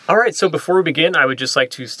All right, so before we begin, I would just like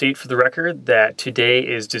to state for the record that today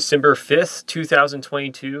is December 5th,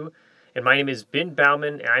 2022, and my name is Ben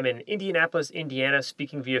Bauman, and I'm in Indianapolis, Indiana,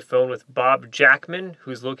 speaking via phone with Bob Jackman,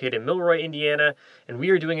 who's located in Milroy, Indiana, and we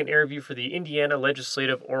are doing an interview for the Indiana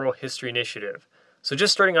Legislative Oral History Initiative. So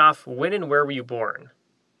just starting off, when and where were you born?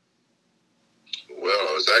 Well,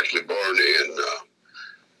 I was actually born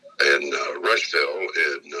in Rushville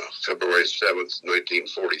in February 7th,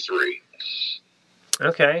 1943.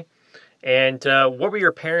 Okay. And what were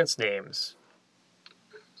your parents' names?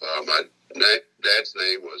 My dad's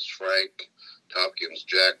name was Frank Tompkins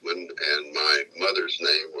Jackman, and my mother's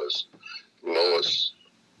name was Lois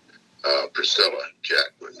Priscilla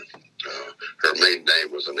Jackman. Her maiden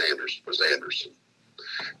name was Anderson.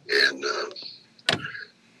 And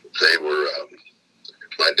they were,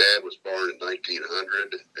 my dad was born in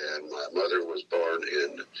 1900, and my mother was born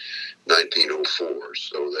in 1904.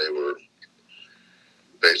 So they were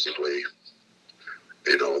basically,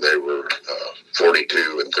 they were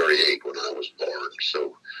 42 and 38 when I was born.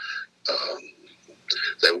 So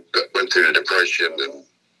they went through the Depression, and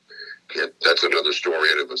that's another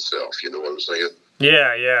story in of itself. You know what I'm saying?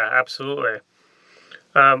 Yeah, absolutely.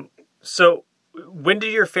 So when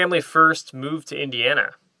did your family first move to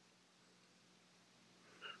Indiana?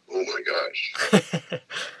 Oh my gosh.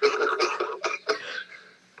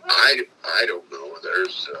 I don't know.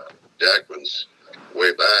 There's Jackman's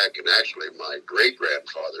way back, and actually my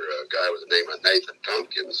great-grandfather, a guy with the name of Nathan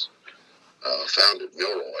Tompkins, founded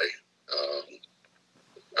Milroy.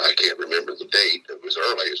 I can't remember the date. It was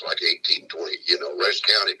early. It was like 1820. Rush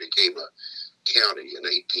County became a county in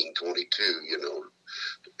 1822,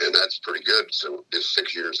 and that's pretty good. So it's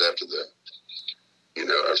 6 years after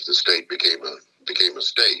after the state became a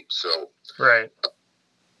state. So right.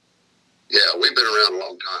 Yeah, we've been around a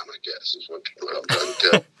long time, I guess, is what I'm trying to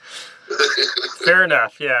tell. Fair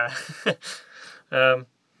enough, yeah.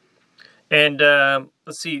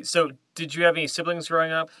 Let's see. So, did you have any siblings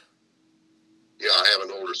growing up? Yeah, I have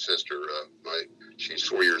an older sister. She's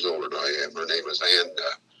 4 years older than I am. Her name is Ann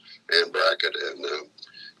Brackett, and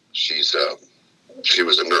she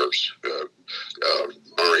was a nurse,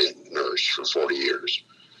 RN nurse for 40 years.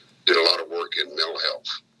 Did a lot of work in mental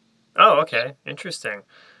health. Oh, okay, interesting.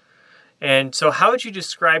 And so, how would you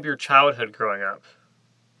describe your childhood growing up?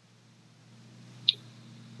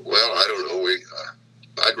 Well, I don't know.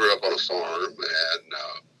 I grew up on a farm, and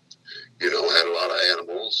had a lot of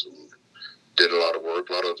animals and did a lot of work.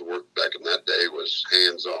 A lot of the work back in that day was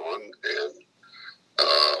hands-on, and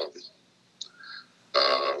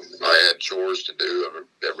I had chores to do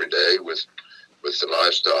every day with the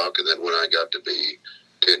livestock. And then when I got to be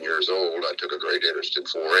 10 years old, I took a great interest in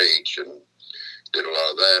 4-H and did a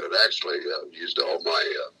lot of that. And actually used all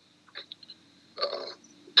my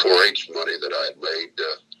 4-H money that I had made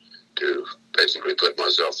to basically put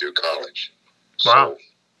myself through college. Wow.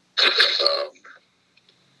 So,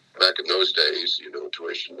 back in those days,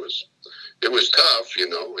 tuition was tough. It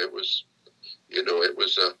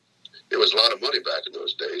was a lot of money back in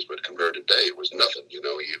those days, but compared to today, it was nothing. You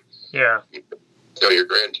tell your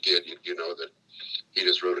grandkid, that he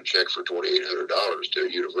just wrote a check for $2,800 to a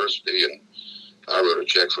university, and I wrote a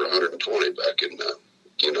check for $120 back in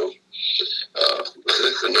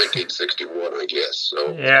 1961, I guess.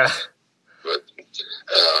 So yeah. But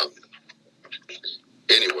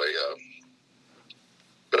anyway,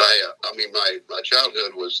 but my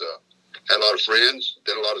childhood was had a lot of friends,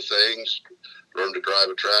 did a lot of things, learned to drive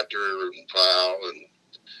a tractor and plow, and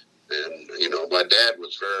my dad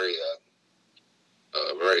was very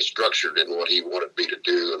very structured in what he wanted me to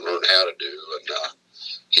do and learn how to do, and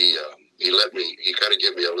he let me. He kind of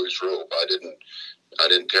gave me a loose rope. I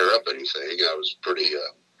didn't tear up anything. I was pretty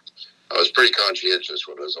conscientious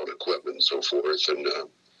when I was on equipment and so forth, and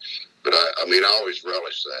but I always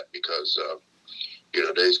relished that because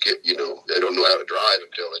today's kid, they don't know how to drive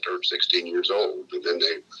until they turn 16 years old, and then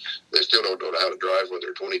they still don't know how to drive when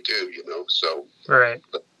they're 22. So right.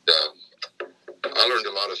 But, I learned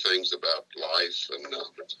a lot of things about life, and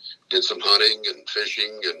did some hunting and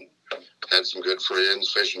fishing, and had some good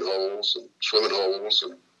friends, fishing holes and swimming holes,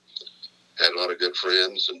 and had a lot of good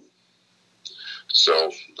friends. And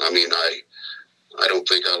so, I don't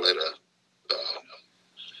think I led a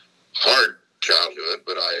hard childhood,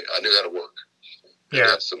 but I knew how to work.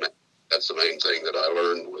 Yeah. And that's the main thing that I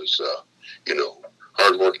learned was,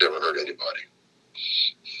 hard work never hurt anybody.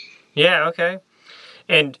 Yeah, okay.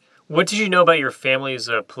 And what did you know about your family's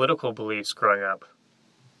political beliefs growing up?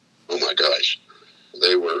 Oh my gosh,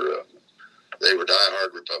 they were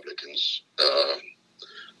diehard Republicans.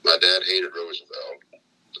 My dad hated Roosevelt.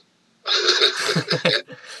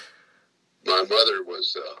 my mother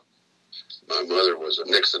was a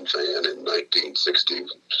Nixon fan in 1960 in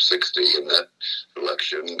that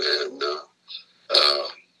election, and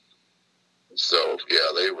so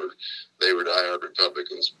yeah, they were diehard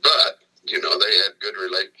Republicans. But they had good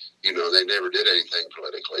they never did anything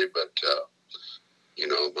politically. But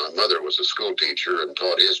my mother was a school teacher and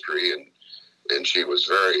taught history, and she was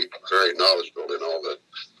very, very knowledgeable in all the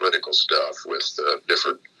political stuff with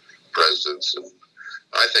different presidents. And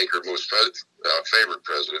I think her most favorite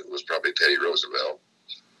president was probably Teddy Roosevelt.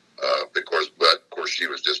 But of course, she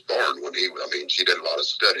was just born when she did a lot of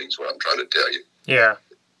studying, is what I'm trying to tell you. Yeah.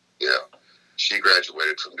 Yeah. She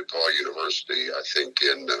graduated from DePaul University, I think,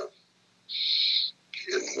 in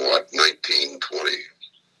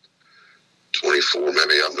 1924,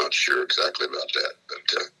 maybe. I'm not sure exactly about that.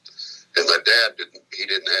 But, and my dad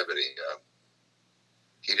didn't have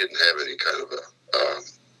any kind of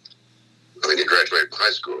he graduated from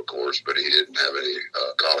high school, of course, but he didn't have any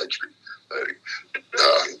college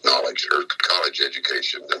knowledge or college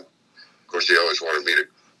education. And of course, he always wanted me to,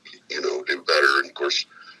 do better. And of course,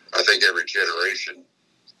 I think every generation,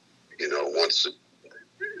 wants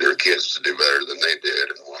their kids to do better than they did,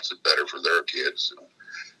 and wants it better for their kids.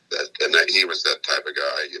 And that he was that type of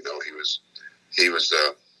guy. He was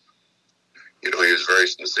very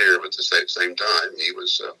sincere, but at the same time, he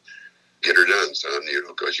was get her done, son.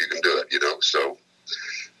 Because you can do it. So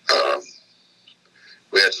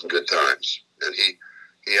we had some good times, and he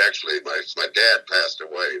actually, my dad passed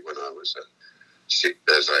away when I was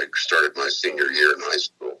as I started my senior year in high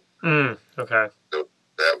school. Okay. So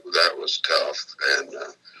that was tough, and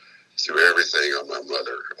threw everything on my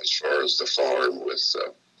mother as far as the farm with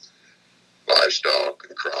livestock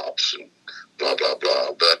and crops and blah blah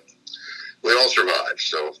blah. But we all survived,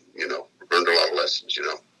 so learned a lot of lessons.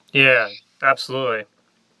 Yeah, absolutely.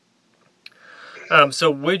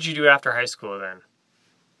 So what did you do after high school then?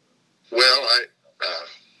 Well,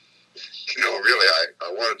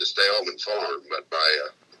 I wanted to stay home and farm, but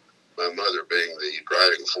my mother, being the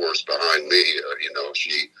driving force behind me,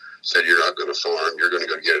 she said, "You're not going to farm. You're going to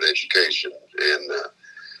go get an education." And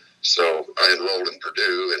so I enrolled in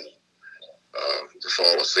Purdue in the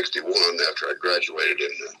fall of '61 after I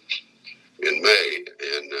graduated in May,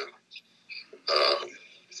 and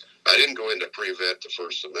I didn't go into pre-vet the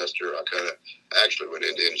first semester. I kind of actually went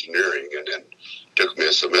into engineering, and then took me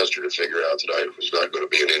a semester to figure out that I was not going to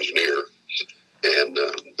be an engineer. And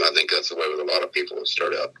I think that's the way with a lot of people that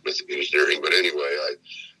start out with engineering. But anyway, I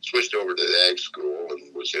switched over to the ag school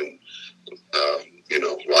and was in,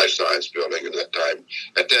 life science building. And at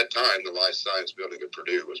that time, the life science building at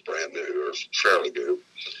Purdue was brand new, or fairly new,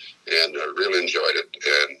 and I really enjoyed it.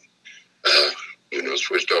 And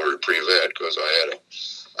switched over to pre-vet because I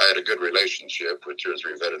had a good relationship with 2 or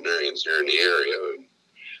 3 veterinarians here in the area, and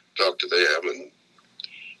talked to them. And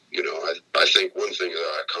I think one thing that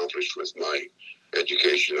I accomplished with my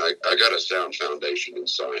education, I got a sound foundation in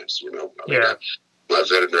science. My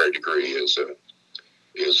veterinary degree is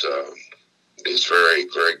very,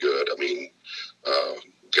 very good.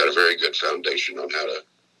 Got a very good foundation on how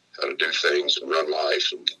to do things and run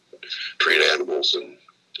life and treat animals, and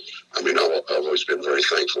I've always been very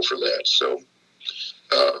thankful for that. So,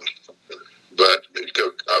 but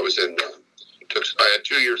I had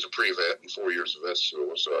 2 years of pre-vet and 4 years of vet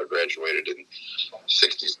school, so I graduated in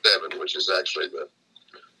 '67, which is actually the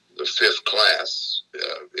 5th class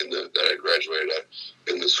that I graduated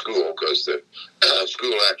in the school, because the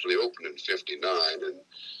school actually opened in '59, and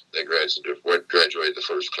they graduated the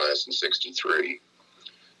first class in '63.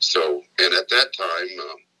 So, and at that time,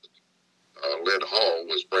 Lynn Hall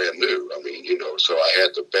was brand new. So I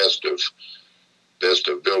had the best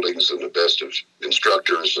of buildings and the best of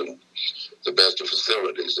instructors and the best of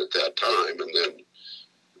facilities at that time. And then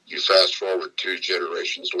you fast forward 2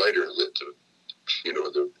 generations later, that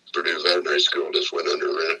the Purdue Veterinary School just went under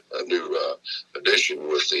a new addition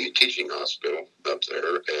with the teaching hospital up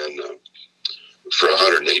there, and for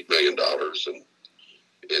 $108 million. And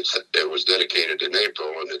it was dedicated in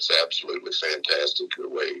April, and it's absolutely fantastic the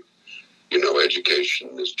way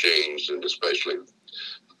education has changed, and especially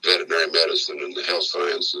veterinary medicine and the health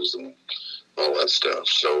sciences and all that stuff.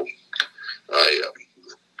 So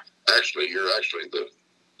you're actually the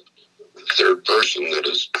 3rd person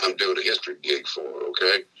I'm doing a history gig for.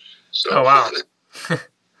 Okay. So, oh, wow.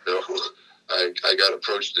 So I got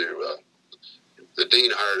approached to, the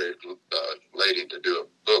dean hired a lady to do a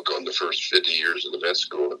book on the first 50 years of the vet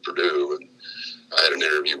school at Purdue, and I had an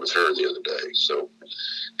interview with her the other day. So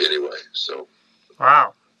anyway,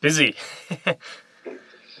 wow, busy. No,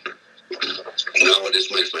 it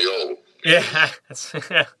just makes me old. Yeah.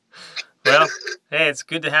 Well, hey, it's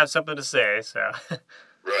good to have something to say. So,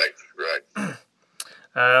 Right.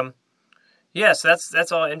 um, yes,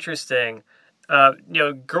 that's all interesting.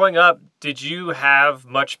 Growing up, did you have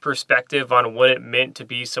much perspective on what it meant to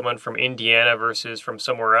be someone from Indiana versus from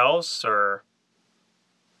somewhere else, or?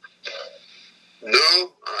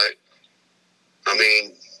 No, I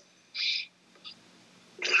mean,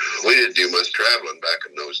 we didn't do much traveling back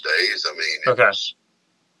in those days. I mean, Okay. it was,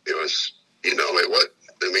 it was.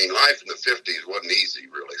 I mean, life in the '50s wasn't easy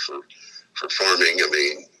really for farming. I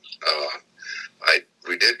mean,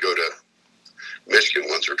 we did go to Michigan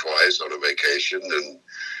once or twice on a vacation and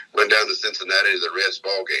went down to Cincinnati to the Reds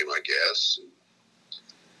ball game, I guess.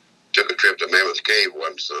 Took a trip to Mammoth Cave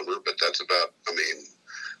one summer, but that's about, I mean,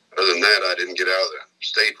 other than that, I didn't get out of the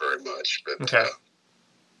state very much. But okay.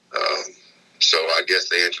 so I guess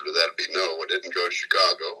the answer to that would be no. I didn't go to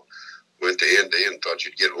Chicago. Went to Indy and thought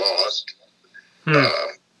you'd get lost.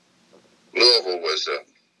 Louisville was that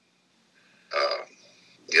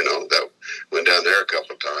went down there a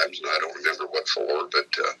couple of times, and I don't remember what for,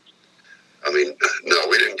 but I mean, no,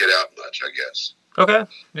 we didn't get out much, I guess. Okay,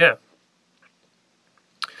 yeah.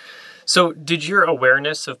 So, did your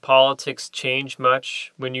awareness of politics change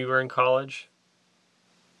much when you were in college?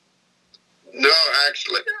 No,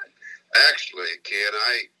 actually, Ken,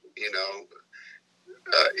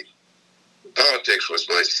 politics was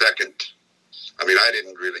my second. I mean, I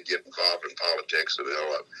didn't really get involved in politics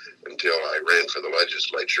until I ran for the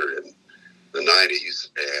legislature in the '90s,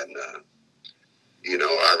 and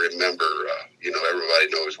I remember, everybody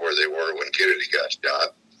knows where they were when Kennedy got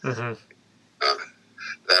shot. Mm-hmm.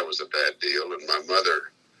 That was a bad deal, and my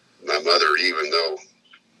mother, even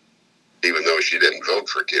though she didn't vote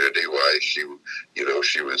for Kennedy, she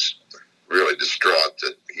was really distraught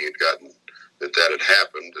that that had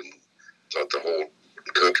happened, and thought the whole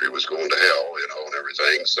country was going to hell, and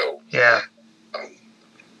everything. So yeah. I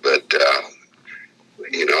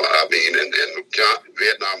mean, in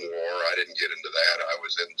Vietnam War, I didn't get into that. I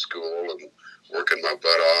was in school and working my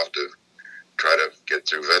butt off to try to get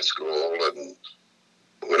through vet school, and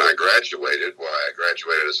when I graduated, I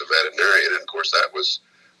graduated as a veterinarian, and of course I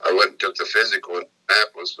went and took the physical in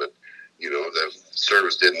Annapolis, but the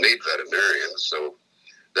service didn't need veterinarians, so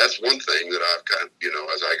that's one thing that I've kind of,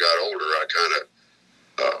 as I got older, I kind of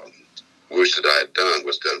wish that I had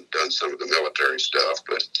done some of the military stuff,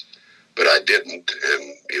 but I didn't,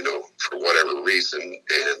 and for whatever reason,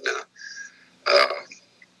 and I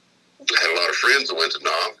had a lot of friends that went to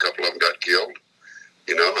Nam. A couple of them got killed,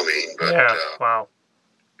 but yeah, wow.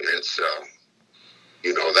 It's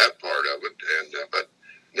that part of it, and but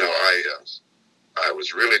no, I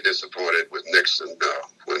was really disappointed with Nixon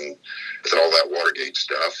with all that Watergate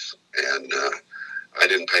stuff, and I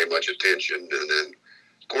didn't pay much attention. And then,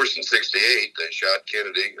 of course, in '68 they shot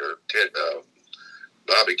Kennedy, or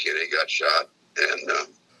Bobby Kennedy got shot. And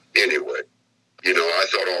anyway, I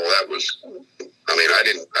thought all that was. I mean, I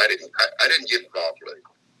didn't get involved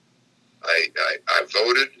politically. I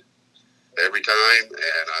voted every time,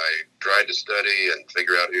 and I tried to study and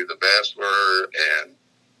figure out who the best were, and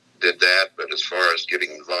did that. But as far as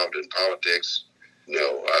getting involved in politics,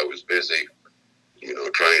 no, I was busy,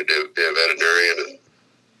 trying to be a veterinarian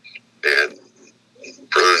and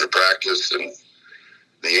running a practice. And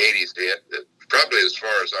the '80s hit. Probably, as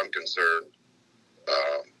far as I'm concerned,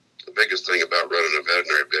 the biggest thing about running a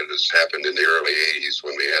veterinary business happened in the early '80s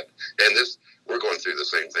when we had, and we're going through the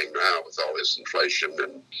same thing now with all this inflation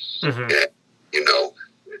and, mm-hmm.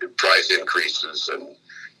 and price increases, and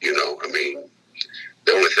I mean,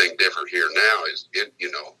 the only thing different here now is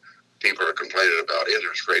people are complaining about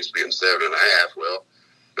interest rates being 7.5. Well,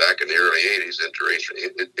 back in the early '80s,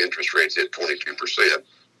 interest rates hit 22%,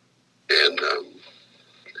 and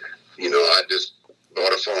I just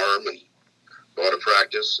bought a farm and bought a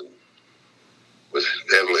practice and was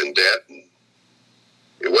heavily in debt, and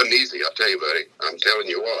it wasn't easy. I'll tell you, buddy. I'm telling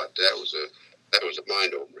you what, that was a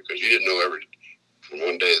mind opener, because you didn't know from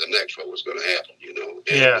one day to the next what was going to happen. And,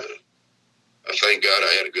 yeah. I thank God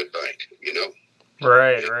I had a good bank.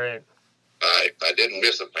 Right, right. I didn't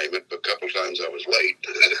miss a payment, but a couple of times I was late.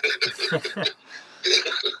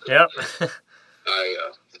 Yep.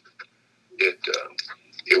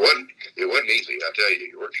 It wasn't easy. I tell you,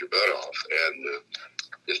 you worked your butt off, and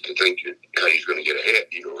just to think how he's going to get ahead,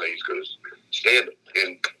 how he's going to stand it,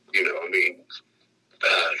 and I mean,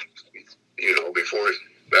 before,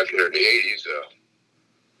 back in the '80s,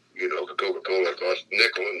 Coca-Cola cost a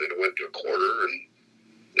nickel, and then it went to a quarter, and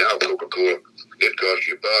now Coca-Cola did cost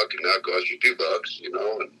you $1, and now it costs you $2,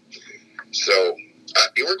 and so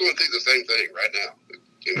we're going through the same thing right now,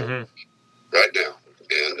 mm-hmm. right now,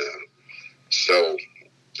 and so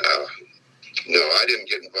No, I didn't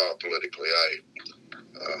get involved politically.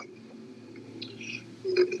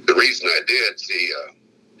 The reason I did, see,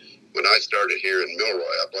 when I started here in Milroy,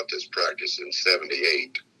 I bought this practice in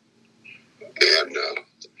 '78, and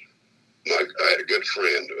I had a good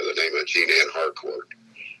friend by the name of Jean Ann Harcourt,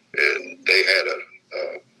 and they had a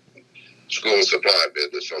school supply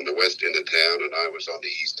business on the west end of town, and I was on the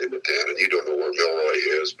east end of town. And you don't know where Milroy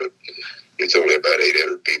is, but it's only about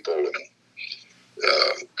 800 people, and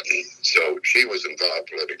so she was involved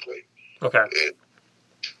politically. Okay. And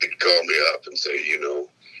she'd call me up and say,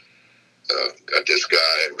 got this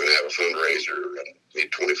guy, I'm going to have a fundraiser, and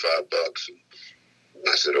need $25. And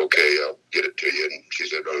I said, okay, I'll get it to you. And she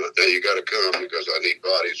said, well, now you got to come because I need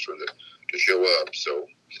bodies to show up.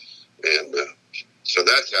 So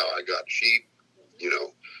that's how I got sheep,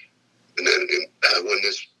 and then when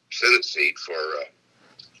this Senate seat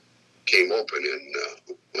came open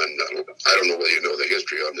when I don't know whether you know the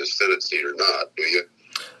history on this Senate seat or not, do you?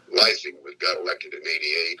 Lysing got elected in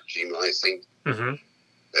 '88. Jean Lysing. Mm-hmm.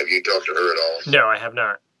 Have you talked to her at all? No, I have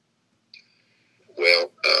not.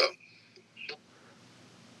 Well,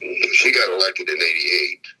 she got elected in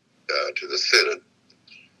 '88 to the Senate,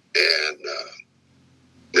 and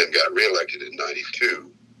then got reelected in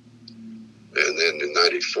 '92. And then in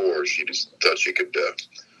 '94, she just thought she could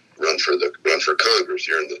run for Congress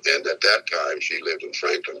here. And at that time, she lived in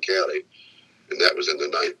Franklin County, and that was in the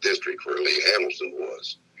 9th District where Lee Hamilton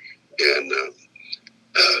was. And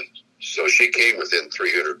so she came within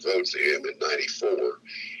 300 votes of him in '94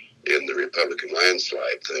 in the Republican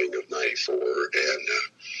landslide thing of '94, and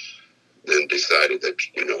then decided that,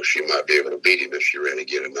 she might be able to beat him if she ran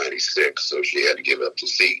again in '96, so she had to give up the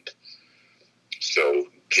seat. So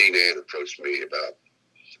Jean Ann approached me about,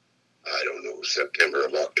 I don't know, September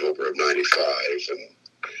or October of '95,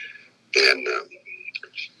 and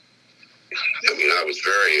I was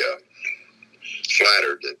very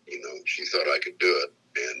flattered that, she thought I could do it,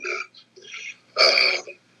 and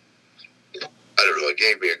I don't know, it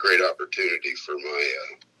gave me a great opportunity for my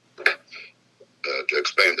to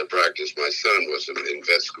expand the practice. My son was in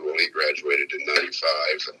vet school. He graduated in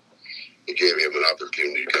 '95, and it gave him an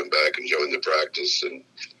opportunity to come back and join the practice. And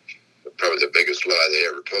probably the biggest lie they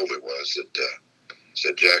ever told me was that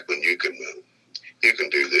said, Jackman, you can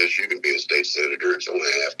do this. You can be a state senator. It's only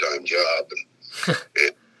a half-time job,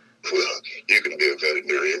 and well, you can be a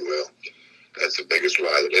veterinarian. Well, that's the biggest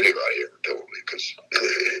lie that anybody ever told me, because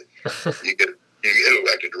you get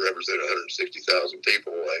elected to represent 160,000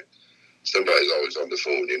 people. Somebody's always on the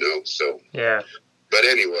phone, So yeah. But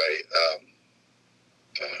anyway,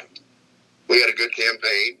 we had a good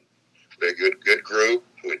campaign, a good group.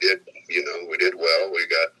 We did well. We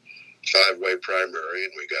got 5-way primary,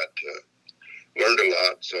 and we got learned a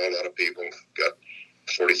lot. Saw a lot of people. Got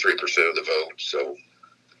 43% of the vote. So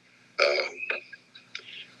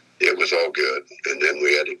it was all good. And then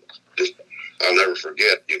we had to just. I'll never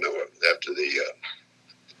forget.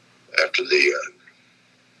 After the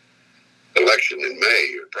election in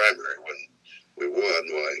May, or primary, when we won,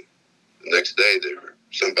 why, the next day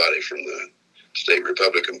somebody from the state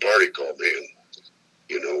Republican Party called me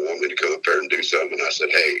and, want me to come up there and do something. And I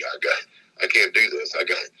said, hey, I can't do this. I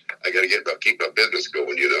got to keep my business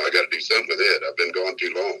going. I got to do something with it. I've been gone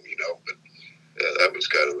too long, but that was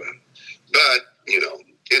kind of but,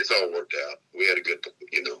 it's all worked out. We had a good,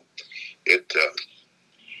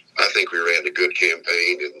 I think we ran a good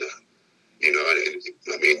campaign, and,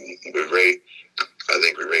 I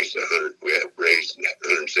think we raised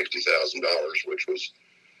 $160,000, which was,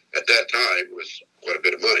 at that time, was quite a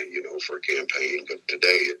bit of money, for a campaign. But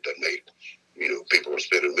today it doesn't make, people are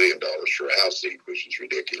spending $1 million for a house seat, which is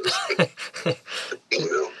ridiculous. But,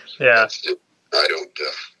 yeah. I don't,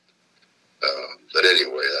 but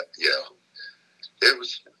anyway, it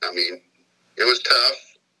was, it was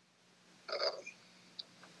tough.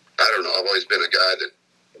 I don't know. I've always been a guy that,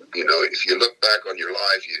 if you look back on your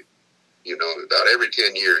life, about every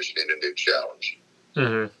 10 years you need a new challenge.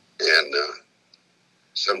 Mm-hmm. And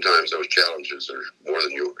sometimes those challenges are more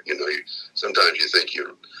than sometimes you think you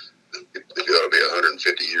ought to be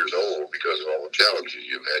 150 years old because of all the challenges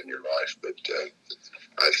you've had in your life. But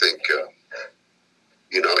I think,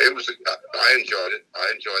 it was, I enjoyed it.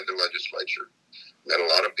 I enjoyed the legislature. Met a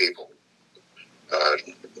lot of people.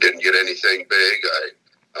 Didn't get anything big.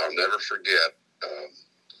 I'll never forget.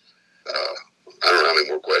 I don't know how many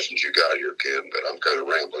more questions you got here, Ken, but I'm kind of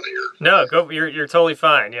rambling here. No, go. You're totally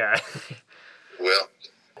fine. Yeah. Well,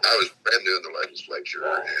 I was brand new in the legislature,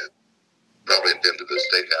 and probably been to the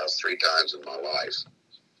State House 3 times in my life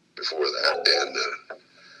before that. And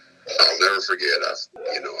I'll never forget. I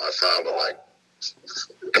filed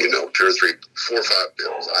 2 or 3, 4 or 5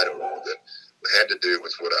 bills. I don't know that had to do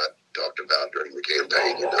with what I talked about during the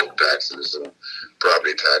campaign, taxes and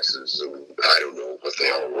property taxes, and I don't know what they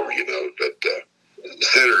all were, but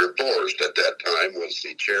Senator Borst at that time was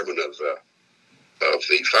the chairman of the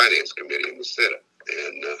Finance Committee in the Senate,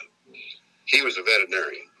 and he was a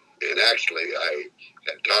veterinarian, and actually I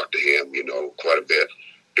had talked to him, quite a bit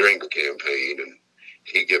during the campaign, and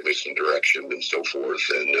he gave me some direction and so forth,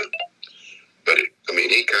 and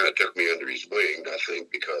he kind of took me under his wing, I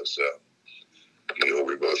think, because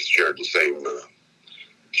we both shared the same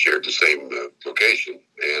location,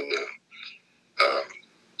 and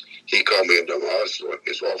he called me into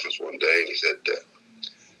his office one day, and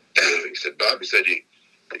he said, Bob, he said, you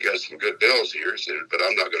got some good bills here, he said, but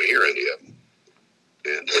I'm not going to hear any of them.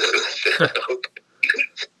 And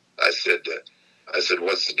I said,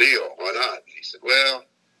 what's the deal? Why not? And he said, well,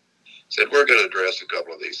 we're going to address a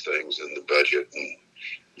couple of these things in the budget, and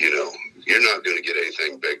you're not going to get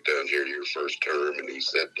anything big done here your first term. And he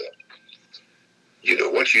said,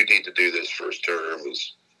 what you need to do this first term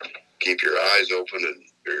is keep your eyes open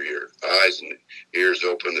or your eyes and ears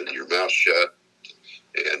open and your mouth shut,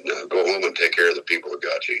 and go home and take care of the people that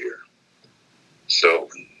got you here. So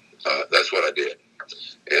that's what I did.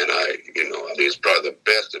 And it's probably the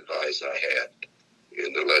best advice I had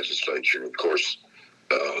in the legislature. Of course,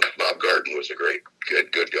 Bob Garden was a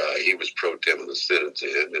good guy. He was pro tem in the Senate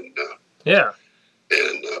then,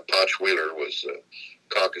 and Potch Wheeler was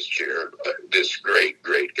caucus chair. Just great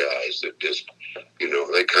guys that just,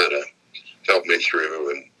 they kind of helped me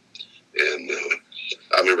through. And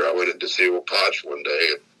I remember I went in to see old Potch one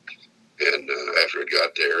day, and after I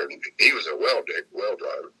got there, and he was a well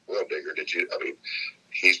digger.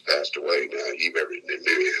 He's passed away now. You never knew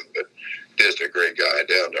him, but just a great guy,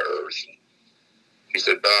 down to earth. He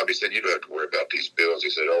said, Bob, he said, you don't have to worry about these bills. He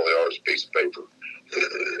said, all they are is a piece of paper.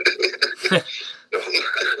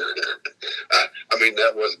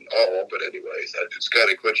 That wasn't all, but anyways, that just kind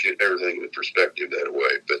of puts you everything in perspective that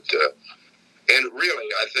way. But, and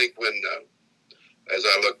really, I think when, as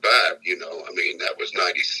I look back, that was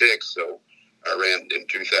 96, so I ran in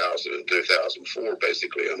 2000 and 2004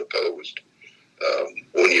 basically unopposed.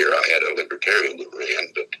 1 year I had a libertarian that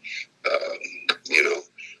ran, but,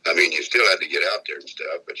 you still had to get out there and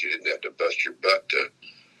stuff, but you didn't have to bust your butt to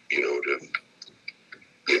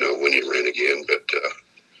when you ran again. But,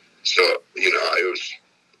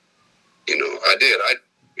 I did.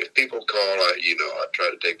 If people call, I try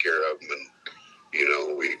to take care of them,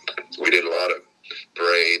 and, we did a lot of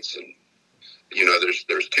parades, and,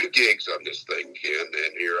 there's two gigs on this thing, Ken,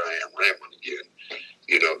 and here I am rambling again.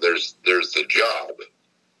 There's the job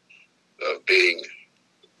of being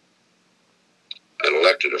an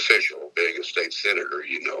elected official, being a state senator,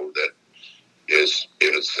 that is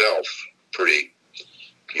in itself pretty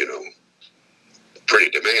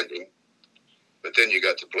demanding. But then you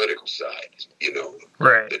got the political side,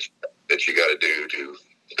 right, that you got to do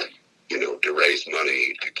to raise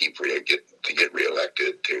money, to get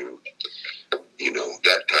reelected, to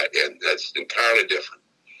that type, and that's entirely different.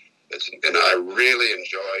 And I really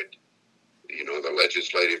enjoyed, the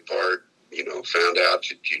legislative part. Found out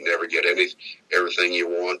that you never get everything you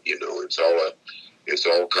want. It's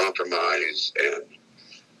all compromise, and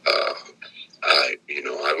I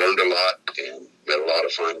learned a lot and met a lot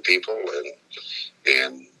of fine people,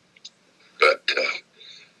 but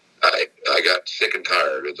I got sick and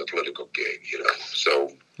tired of the political gig.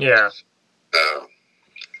 So yeah.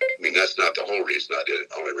 That's not the whole reason I did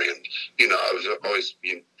it. I only ran. I was always.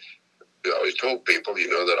 I always told people,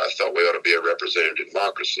 that I thought we ought to be a representative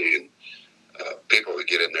democracy, and people that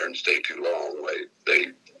get in there and stay too long,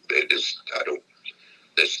 they just,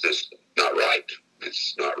 it's just not right.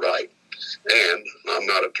 It's not right. And I'm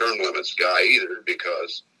not a term limits guy either,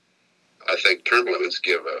 because I think term limits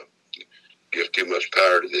give too much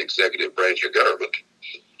power to the executive branch of government,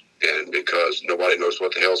 and because nobody knows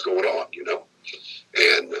what the hell's going on,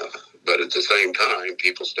 and but at the same time,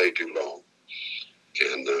 people stay too long,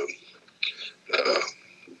 and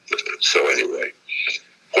so anyway,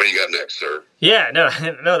 what do you got next, sir? Yeah, no,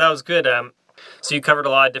 that was good. So you covered a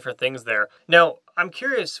lot of different things there. Now, I'm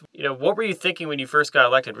curious, what were you thinking when you first got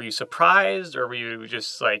elected? Were you surprised, or were you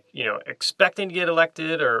just expecting to get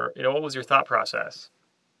elected, or, what was your thought process?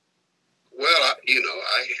 Well,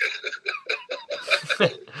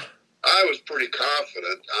 I was pretty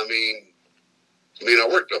confident. I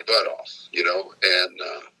worked my butt off, and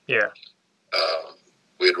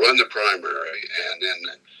we'd run the primary, and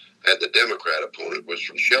then had the Democrat opponent was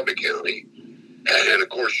from Shelby County, and of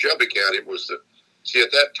course Shelby County was at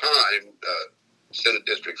that time, Senate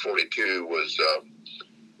District 42 was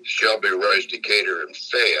Shelby, Rice, Decatur, and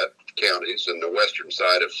Fayette counties, and the western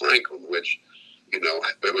side of Franklin, which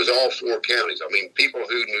it was all 4 counties. I mean, people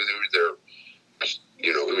who knew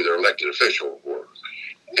who their elected officials were.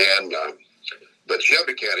 And, but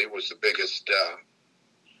Shelby County was the biggest,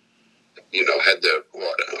 had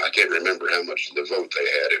I can't remember how much of the vote they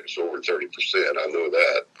had. It was over 30%. I know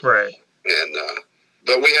that. Right. And,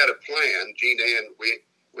 but we had a plan. Gene Ann, we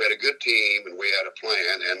had a good team, and we had a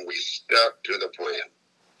plan, and we stuck to the plan.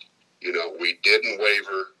 We didn't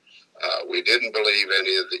waver. We didn't believe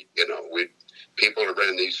any of the, people that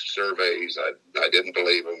ran these surveys. I didn't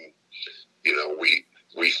believe them.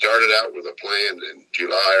 We started out with a plan in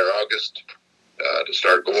July or August to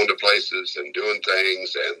start going to places and doing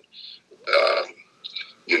things. And,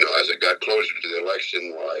 as it got closer to the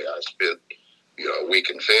election, I spent, a week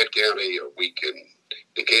in Fayette County, a week in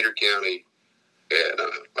Decatur County. And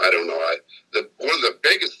I don't know, one of the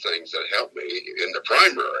biggest things that helped me in the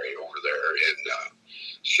primary over there in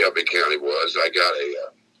Shelby County was I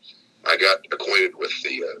got acquainted with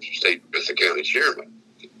the county chairman,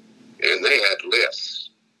 and they had lists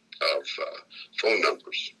of phone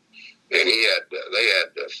numbers, and they had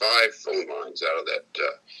 5 phone lines out of that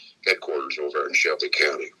headquarters over in Shelby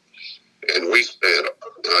County, and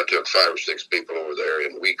I took 5 or 6 people over there,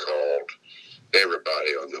 and we called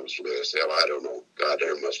everybody on those lists. Hell, I don't know. God,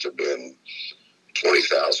 there must have been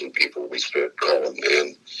 20,000 people we spent calling,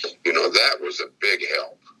 and that was a big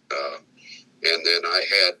help. And then I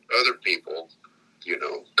had other people,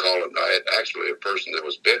 calling. I had actually a person that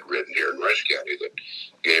was bedridden here in Rush County that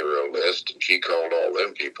gave her a list, and she called all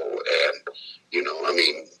them people. And,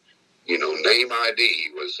 name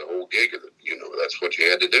ID was the whole gig of it. That's what you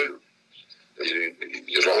had to do.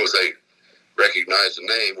 As long as they recognized the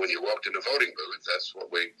name when you walked in the voting booth, that's what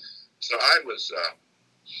so I was,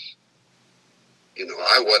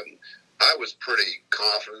 I was pretty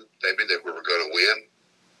confident maybe that we were going to win.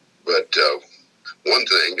 But one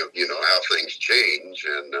thing, how things change,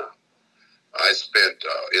 and I spent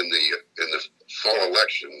in the fall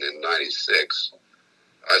election in '96.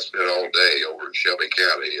 I spent all day over in Shelby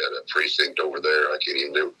County at a precinct over there. I can't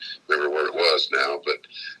even remember where it was now, but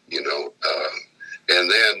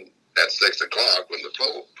and then at 6 o'clock when the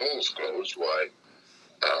polls closed,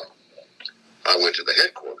 I went to the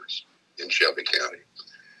headquarters in Shelby County,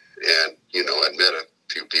 and I met a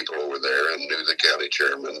few people over there and knew the county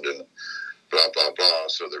chairman and blah blah blah.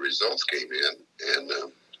 So the results came in, and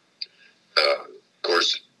of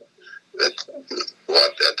course, at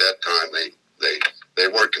that time they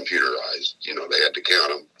weren't computerized. They had to count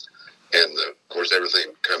them, and of course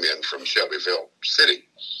everything come in from Shelbyville City.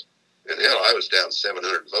 And hell, I was down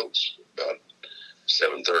 700 votes about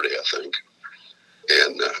 7:30, I think,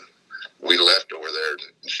 and we left over there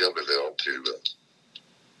to Shelbyville to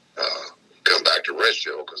come back to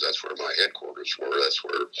Redshall, because that's where my headquarters were.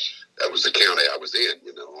 That was the county I was in,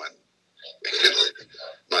 and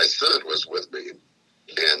my son was with me,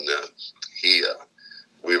 and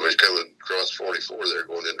we were coming across 44 there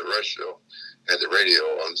going into Redshall, had the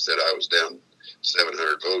radio on, said I was down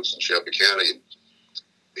 700 votes in Shelby County, and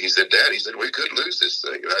he said, Dad, we could lose this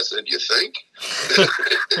thing. And I said, you think?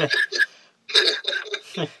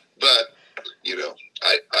 But,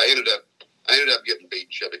 I ended up getting beat in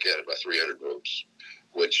Shelby County by 300 votes,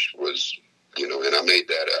 which was, and I made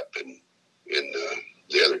that up in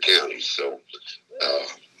the other counties. So,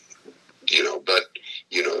 but,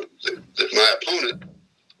 my opponent,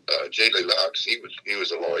 J. Lee Lux, he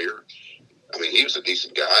was a lawyer. I mean, he was a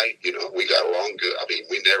decent guy. We got along good. I mean,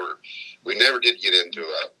 we never did get into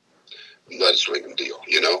a mudslinging deal,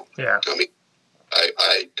 Yeah. I mean,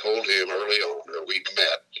 I told him early on, or we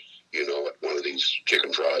met, at one of these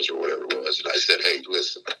chicken fries or whatever it was, and I said, hey,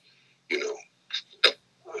 listen,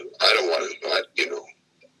 I don't want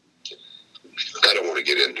to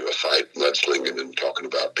get into a fight mudslinging and talking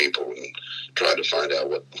about people and trying to find out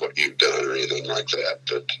what you've done or anything like that.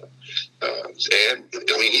 But and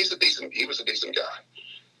I mean, he was a decent guy.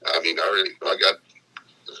 I mean,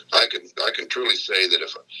 I can truly say that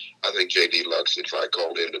if I think J.D. Lux, if I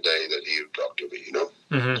called in today, that he would talk to me,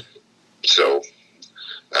 Mm-hmm. So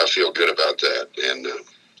I feel good about that. And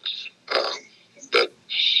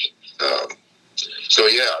so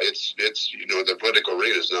yeah, it's the political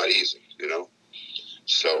arena is not easy,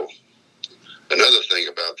 So another thing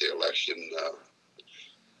about the election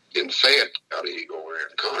in Fayette County over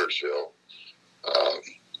in Connersville,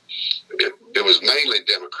 it was mainly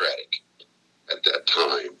Democratic at that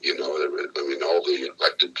time. All the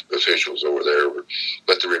elected officials over there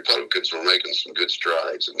but the Republicans were making some good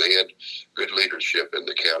strides, and they had good leadership in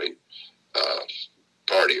the county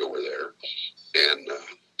party over there. And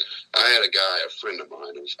I had a friend of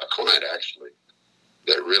mine, who was a client actually,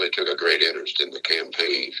 that really took a great interest in the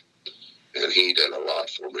campaign. and he did a lot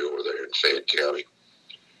for me over there in Fayette County.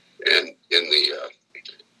 And in the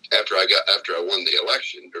after I won the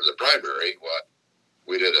election or the primary,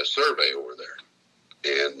 we did a survey over there,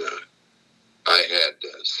 and I had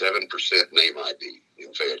 7% name ID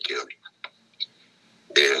in Fayette County,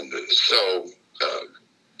 and so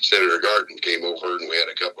Senator Garton came over, and we had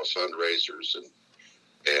a couple of fundraisers,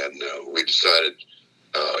 and we decided,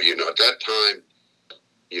 at that time,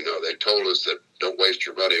 they told us that don't waste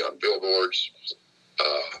your money on billboards,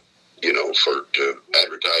 to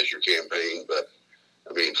advertise your campaign. But,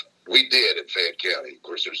 I mean, we did in Fayette County. Of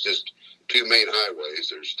course, there's just two main highways.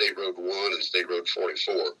 There's State Road 1 and State Road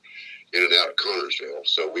 44 in and out of Connersville.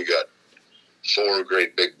 So we got 4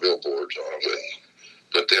 great big billboards on them and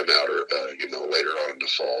put them out, later on in the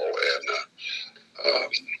fall. And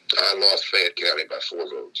I lost Fayette County by 4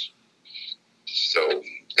 votes. So,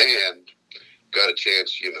 and got a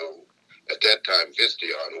chance, at that time,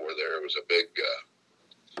 Visteon over there was a big,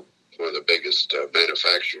 one of the biggest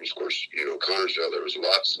manufacturers. Of course, Connersville, there was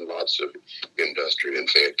lots and lots of industry in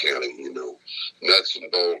Fayette County, nuts and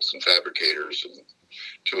bolts and fabricators and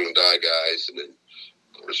tool and die guys. And then,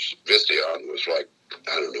 of course, Visteon was like,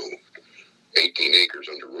 18 acres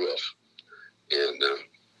under roof. And,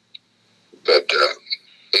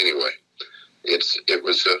 anyway, it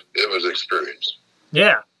was an experience.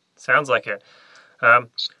 Yeah, sounds like it.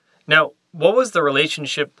 Now, what was the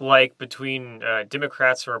relationship like between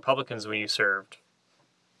Democrats and Republicans when you served?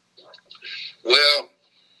 Well,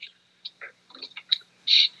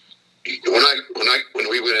 when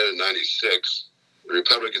we went in 96, the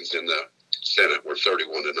Republicans in the Senate were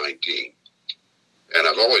 31-19, and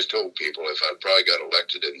I've always told people if I probably got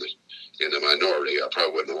elected in the minority, I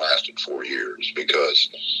probably wouldn't have lasted 4 years because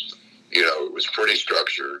it was pretty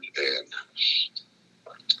structured,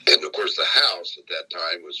 and of course the House at that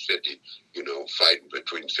time was 50, fighting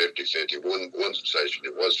between 50-50. One session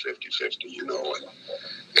it was 50-50,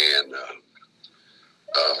 and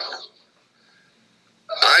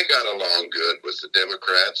I got along good with the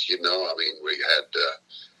Democrats. We had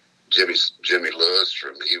Jimmy Lewis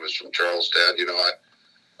he was from Charlestown. You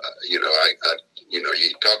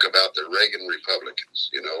talk about the Reagan Republicans,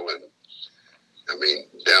 and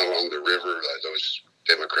down along the river, those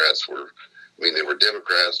Democrats were. They were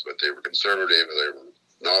Democrats, but they were conservative. They were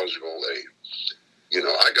knowledgeable.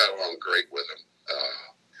 I got along great with them.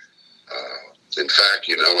 In fact,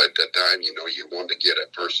 at that time, you wanted to get a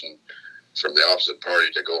person from the opposite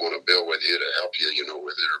party to go on a bill with you to help you,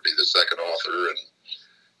 with it, or be the second author.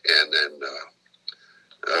 And then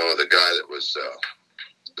the guy that was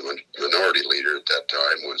the minority leader at that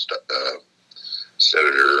time was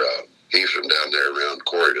Senator, he's from down there around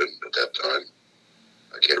Corydon at that time.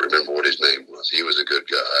 I can't remember what his name was. He was a good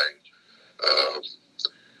guy.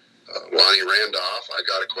 Lonnie Randolph, I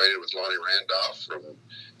got acquainted with Lonnie Randolph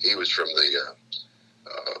he was from the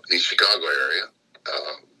East Chicago area.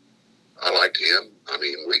 I liked him. I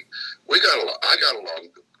got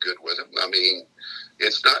along good with him.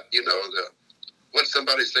 It's not, what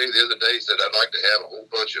somebody say the other day said, I'd like to have a whole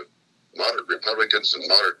bunch of moderate Republicans and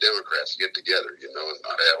moderate Democrats get together, and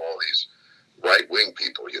not have all these right-wing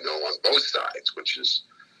people, on both sides, which is,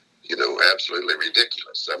 absolutely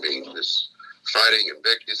ridiculous. This fighting and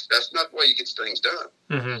that's not the way you get things done.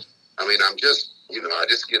 Mm-hmm. I'm just, I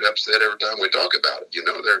just get upset every time we talk about it.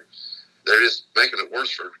 They're just making it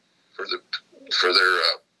worse for their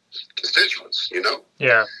constituents,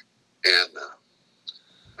 Yeah. And,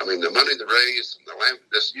 the money they raise and the land,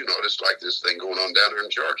 just like this thing going on down here in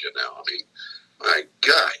Georgia now. My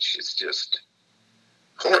gosh, it's just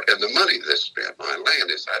horrible. And the money they spent, my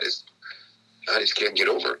land is, I just can't get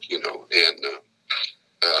over it, and,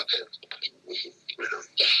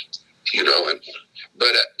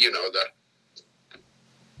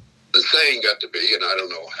 the saying got to be, and I don't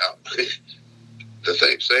know how, the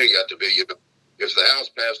saying got to be, if the House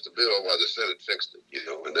passed the bill, the Senate fixed it,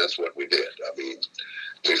 and that's what we did.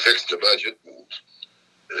 We fixed the budget, and,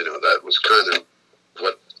 that was kind of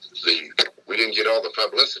what we didn't get all the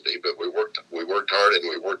publicity, but we worked hard and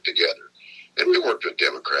we worked together. And we worked with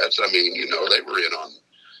Democrats. They were in on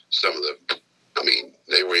some of the,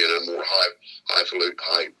 they were in on more highfalutin,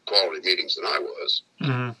 high quality meetings than I was.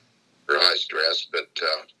 Mm-hmm. Or high stress, but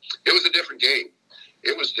it was a different game.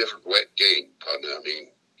 It was a different game.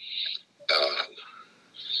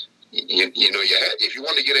 You had, if you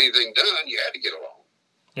wanted to get anything done, you had to get along.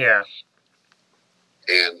 Yeah.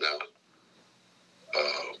 And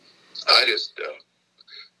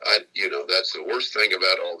that's the worst thing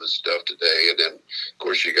about all this stuff today. And then, of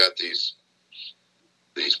course, you got these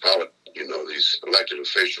elected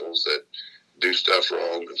officials that do stuff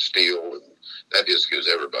wrong and steal, and that just gives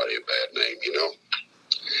everybody a bad name, you know.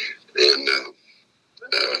 And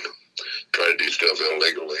try to do stuff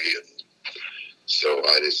illegally, and so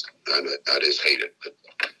I just hate it. But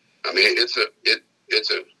I mean, it's a.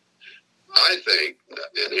 I think,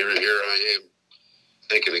 and here I am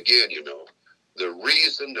thinking again, you know, the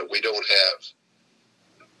reason that we don't have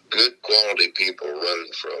good quality people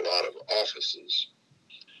running for a lot of offices,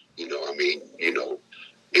 you know, I mean, you know,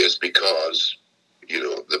 is because, you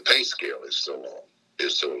know, the pay scale is so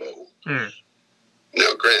low. Mm.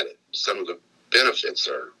 Now, granted, some of the benefits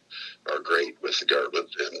are great with the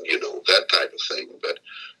government and, you know, that type of thing, but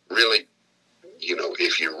really, you know,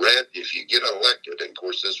 if you get elected, and of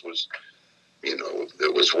course this was, you know,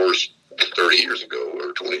 it was worse 30 years ago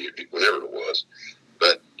or 20 years, whenever it was,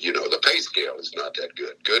 but, you know, the pay scale is not that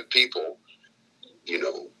good. Good people, you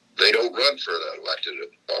know, they don't run for that elected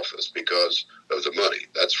office because of the money,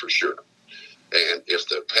 that's for sure. And if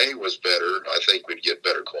the pay was better, I think we'd get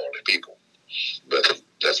better quality people. But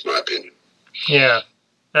that's my opinion. Yeah.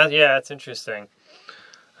 That's interesting.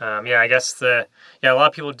 I guess a lot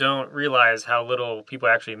of people don't realize how little people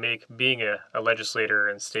actually make being a legislator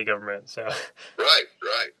in state government. So. Right.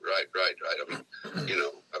 I mean, you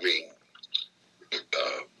know,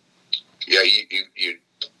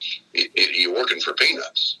 you're working for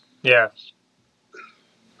peanuts. Yeah.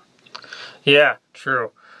 Yeah,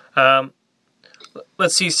 true.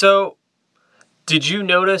 Let's see. So, did you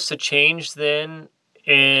notice a change then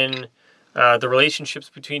in the relationships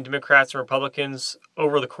between Democrats and Republicans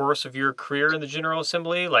over the course of your career in the General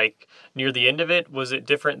Assembly? Like near the end of it, was it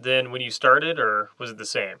different than when you started, or was it the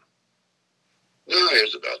same? No, it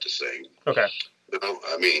was about the same. Okay. No,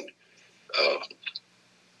 I mean,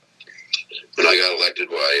 when I got elected,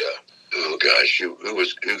 who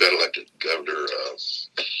got elected governor?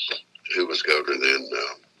 Who was governor then?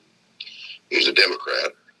 He was a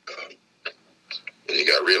Democrat, and he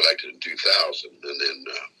got reelected in 2000, and then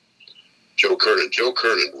Joe Kernan. Joe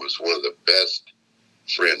Kernan was one of the best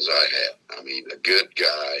friends I had. I mean, a good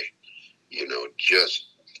guy, you know, just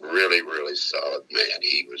really, really solid man.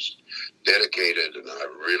 He was dedicated, and I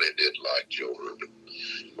really did like Joe Kernan.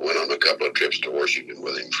 I went on a couple of trips to Washington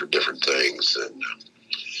with him for different things, and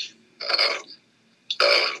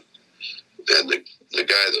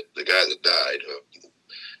the guy that died,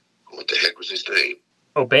 what the heck was his name?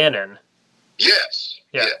 O'Bannon. Yes.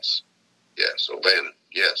 Yeah. Yes. O'Bannon.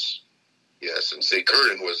 Yes. And see,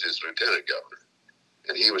 Kernan was his lieutenant governor,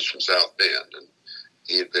 and he was from South Bend, and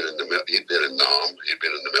he'd been in Nam, he'd been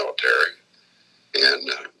in the military, and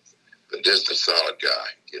but just a solid guy,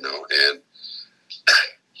 you know, and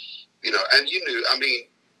you know, and you knew, I mean,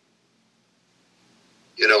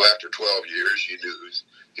 you know, after 12 years, you knew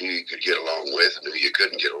who you could get along with and who you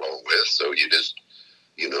couldn't get along with, so you just,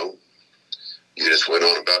 you know, you just went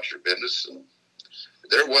on about your business, and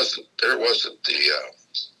there wasn't the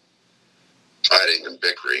fighting and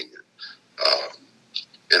bickering,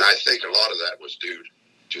 and I think a lot of that was due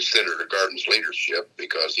to Senator Garden's leadership,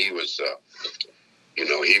 because he was, you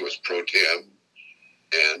know, he was pro tem,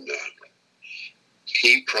 and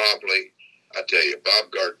he probably, I tell you,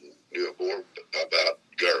 Bob Garden knew more about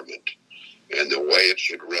government and the way it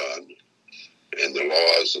should run, and the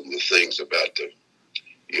laws and the things about the,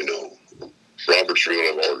 you know, Robert's Rule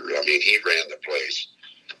of Order. I mean, he ran the place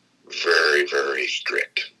very, very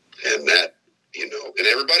strict, and that, you know, and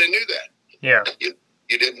everybody knew that. Yeah.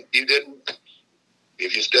 You didn't.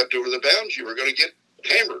 If you stepped over the bounds, you were going to get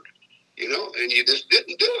hammered, you know, and you just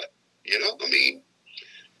didn't do it. You know, I mean,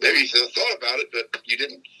 maybe you thought about it, but you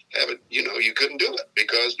didn't have it. You know, you couldn't do it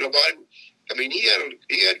because nobody. I mean, he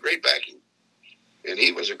had great backing, and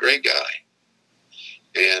he was a great guy,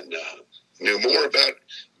 and knew more about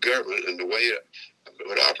government and the way it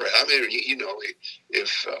would operate. I mean, you know,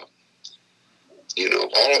 if you know,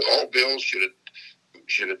 all bills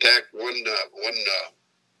should attack one.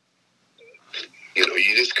 You know,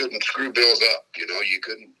 you just couldn't screw bills up. You know, you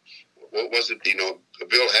couldn't. What was it? You know, a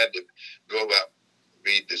bill had to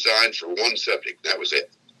be designed for one subject. That was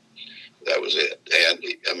it. And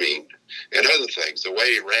I mean, and other things. The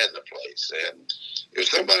way he ran the place, and if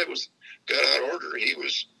somebody got out of order, he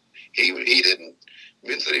didn't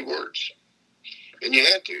mince any words. And you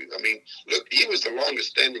had to. I mean, look, he was the longest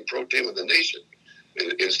standing pro tem in the nation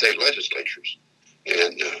in state legislatures,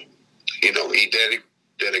 and you know, he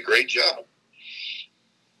did a great job.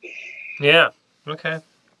 Yeah. Okay.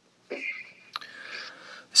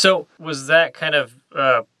 So was that kind of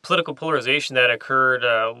political polarization that occurred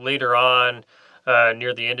later on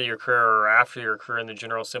near the end of your career or after your career in the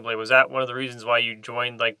General Assembly, was that one of the reasons why you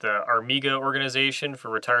joined like the Armiga organization for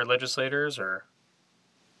retired legislators, or?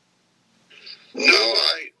 No,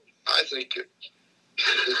 I think,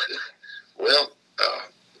 well,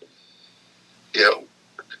 you know,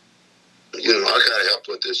 I gotta help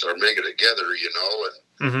put this Omega together, and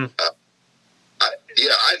Mm-hmm.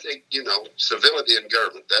 I think civility in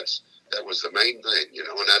government. That was the main thing,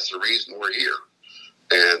 and that's the reason we're here.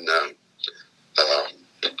 And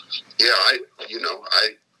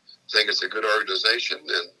I think it's a good organization,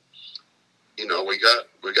 and we got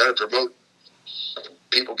to promote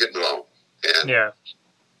people getting along, and Yeah.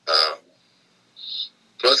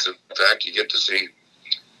 plus the fact you get to see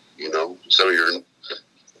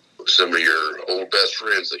some of your old best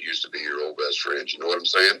friends that used to be your old best friends. You know what I'm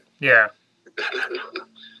saying? Yeah.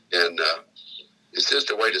 And it's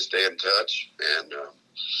just a way to stay in touch, and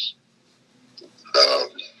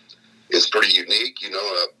it's pretty unique.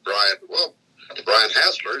 Brian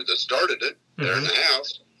Hassler that started it there in the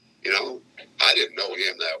house. I didn't know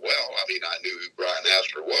him that well. I mean, I knew who Brian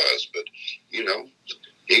Hassler was, but he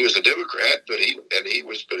was a Democrat, but he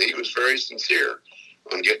was very sincere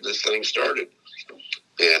on getting this thing started.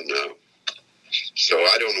 And so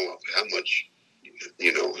I don't know how much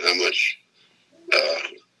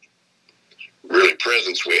really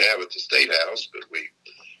presence we have at the State House, but we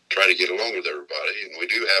try to get along with everybody, and we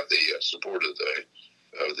do have the support of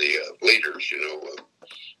the leaders,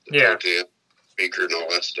 the pro tem speaker and all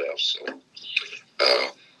that stuff. So,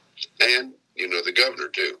 and the governor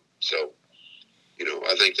too. So,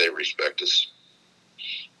 I think they respect us.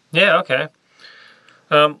 Yeah. Okay.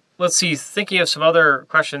 Let's see. Thinking of some other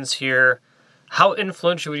questions here. How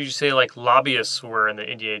influential would you say lobbyists were in the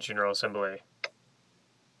Indiana General Assembly?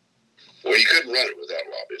 Well, you couldn't run it without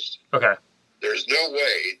lobbyists. Okay. There's no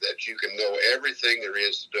way that you can know everything there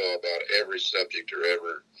is to know about every subject or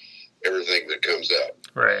everything that comes up.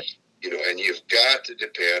 Right. And you've got to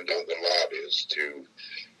depend on the lobbyists to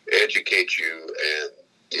educate you and,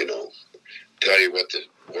 tell you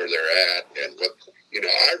where they're at and what,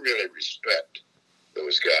 I really respect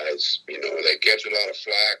those guys. They catch a lot of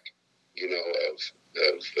flack,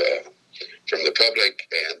 from the public,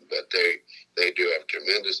 but they do a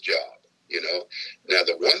tremendous job. Now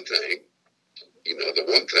the one thing,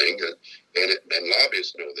 and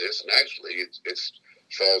lobbyists know this, and actually it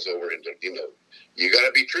falls over into, you got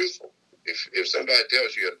to be truthful. If somebody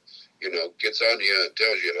tells you, gets on you and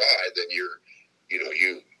tells you a lie, then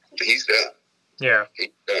he's done. Yeah.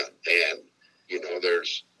 He's done. And,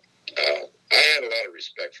 there's, I had a lot of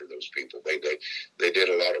respect for those people. They did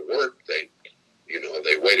a lot of work. They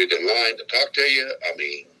waited in line to talk to you. I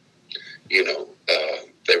mean,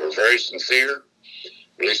 they were very sincere,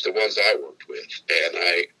 at least the ones I worked with. And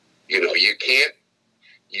you can't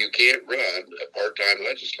run a part-time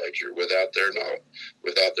legislature without their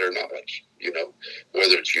knowledge,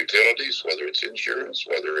 whether it's utilities, whether it's insurance,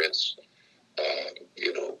 whether it's,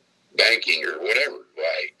 banking or whatever.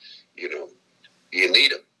 Why, you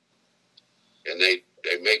need them. And they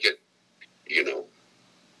make it,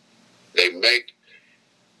 they make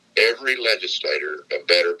every legislator a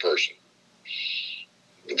better person,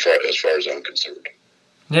 as far as I'm concerned.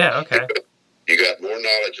 Yeah, okay. You got more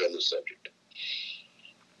knowledge on the subject.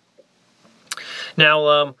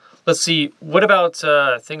 Now, let's see. What about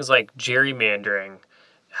things like gerrymandering?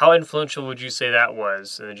 How influential would you say that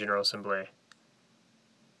was in the General Assembly?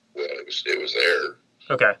 Well, it was there.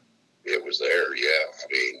 Okay. It was there, yeah. I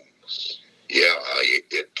mean, yeah,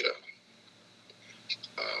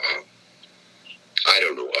 I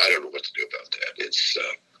don't know what to do about that.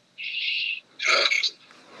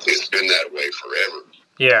 It's been that way forever.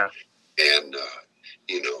 Yeah. And,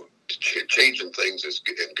 changing things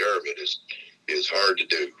in government is hard to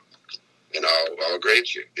do. And I'll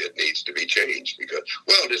grant you, it needs to be changed because,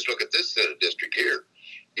 well, just look at this Senate district here.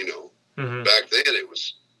 Back then it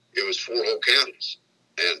was 4 whole counties,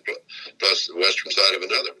 and plus the western side of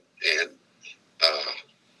another. And,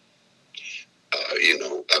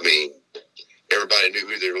 I mean, everybody knew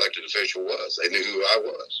who their elected official was. They knew who I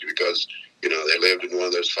was because, they lived in one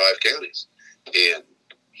of those 5 counties. And,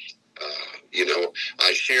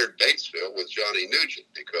 I shared Batesville with Johnny Nugent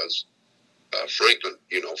because Franklin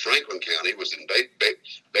County was in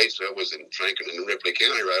Batesville was in Franklin and Ripley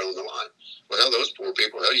County right on the line. Well, those poor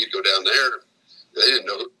people, you'd go down there. They didn't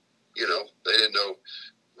know, they didn't know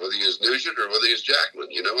whether he was Nugent or whether he was Jackman.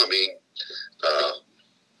 I mean,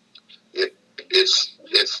 it's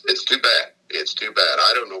too bad. It's too bad.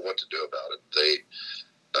 I don't know what to do about it.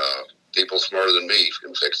 People smarter than me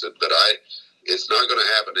can fix it, but it's not going to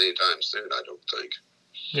happen anytime soon, I don't think.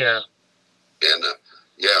 Yeah. And,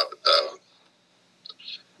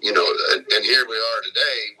 and here we are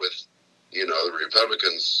today with, the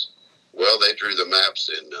Republicans. Well, they drew the maps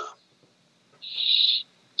in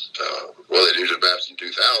Well, they do the maps in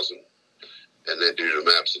 2000, and they do the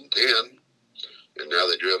maps in 10, and now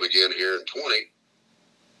they do them again here in 20.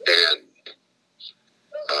 And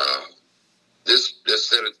this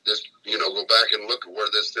Senate, go back and look at where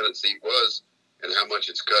this Senate seat was and how much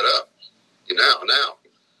it's cut up now.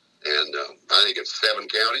 And I think it's 7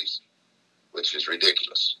 counties, which is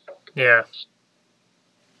ridiculous. Yeah.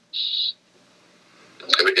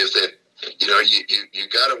 I mean, if that, you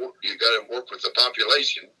gotta work with the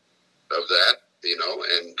population of that,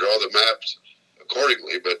 and draw the maps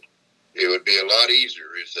accordingly. But it would be a lot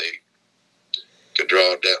easier if they could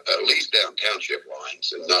draw at least down township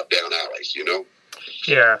lines and not down alleys.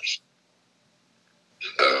 Yeah.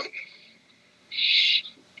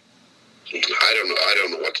 I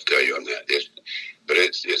don't know what to tell you on that. But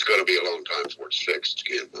it's going to be a long time before it's fixed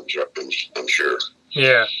again. I'm sure.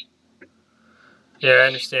 Yeah. Yeah, I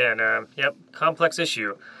understand. Yep, complex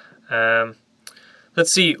issue.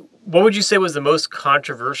 Let's see. What would you say was the most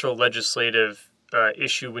controversial legislative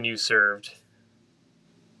issue when you served?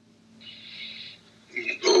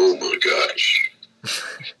 Oh my gosh.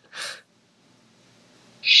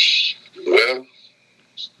 Well,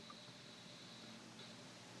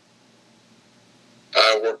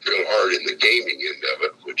 I worked real hard in the gaming end of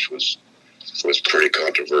it, which was pretty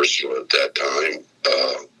controversial at that time.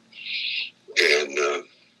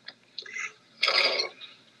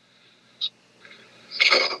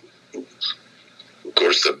 Of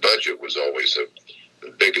course, the budget was always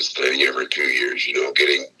the biggest thing every 2 years.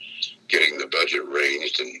 Getting the budget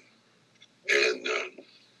arranged and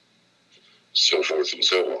so forth and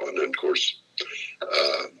so on. And of course,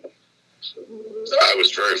 I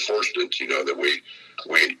was very fortunate, that we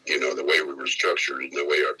the way we were structured and the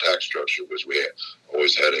way our tax structure was, we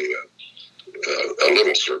always had a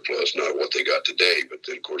little surplus, not what they got today. But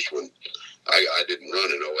then, of course, when I didn't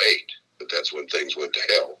run in '08, but that's when things went to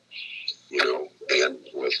hell, and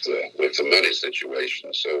with the money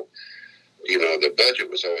situation. So, the budget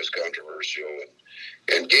was always controversial,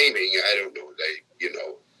 and gaming, I don't know,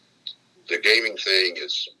 the gaming thing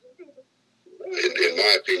is, in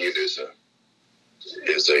my opinion, is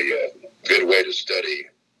a good way to study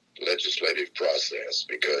legislative process,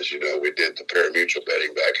 because we did the pari-mutuel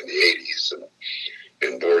betting back in the 80s,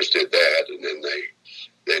 and Boris did that, and then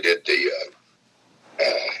they did the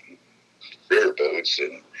river boats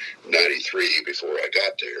in '93 before I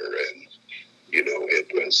got there, and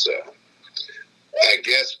it was I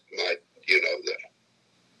guess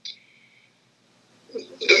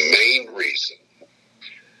the main reason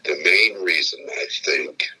I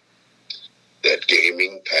think that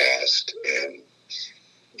gaming passed, and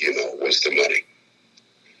was the money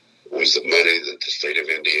that the state of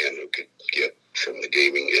Indiana could get from the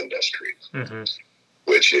gaming industry,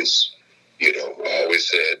 which is, I always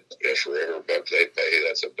said, if for every buck they pay,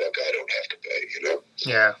 that's a buck I don't have to pay,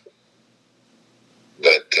 Yeah.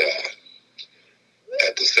 But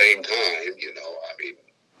at the same time,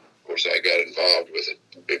 of course, I got involved with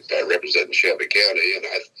it by representing Shelby County, and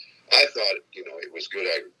I thought, it was good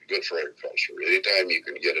for agriculture. Anytime you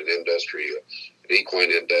can get an industry, an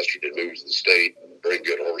equine industry that moves to the state and bring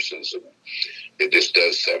good horses, and it just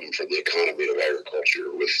does something for the economy of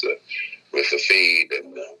agriculture with the feed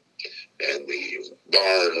and the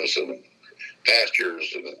barns and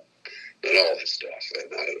pastures and all that stuff.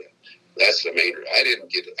 And that's the main. I didn't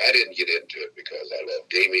get into it because I love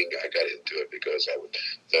gaming. I got into it because I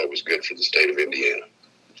thought it was good for the state of Indiana,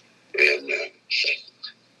 and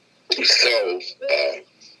so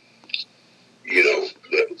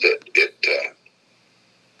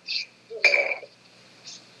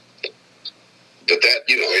but that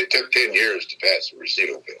it took 10 years to pass the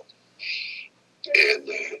Racino bill, and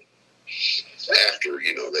after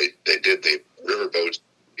they did the riverboats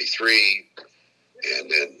B3, and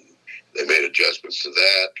then they made adjustments to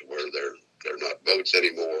that where they're not boats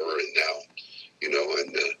anymore, and now the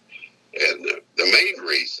main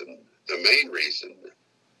reason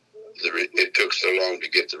it took so long to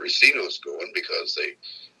get the Racinos going, because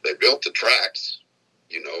they built the tracks,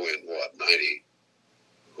 in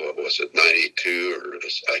 92 or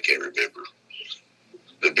I can't remember.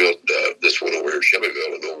 They built this one over here in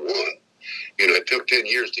Shelbyville in '01. It took 10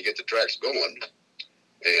 years to get the tracks going,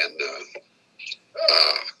 and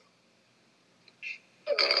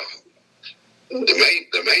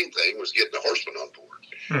the main thing was getting the horsemen on board.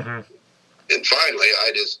 And finally,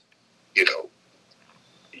 I just,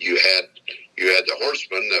 you had the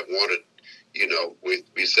horsemen that wanted,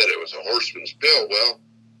 we said it was a horseman's bill. Well,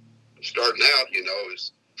 starting out,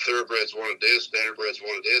 is thoroughbreds wanted this, standardbreds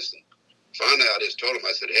wanted this, and finally I just told them,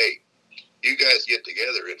 I said, hey, you guys get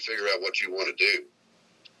together and figure out what you want to do,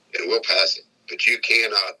 and we'll pass but you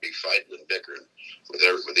cannot be fighting and bickering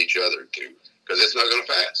with each other because it's not going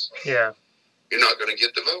to pass. Yeah. You're not going to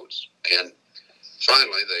get the votes. And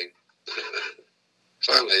finally they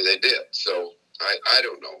did. So I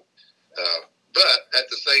don't know. But at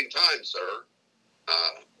the same time, sir,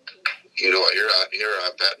 here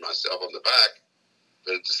I pat myself on the back,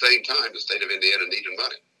 but at the same time, the state of Indiana needed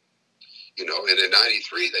money. And in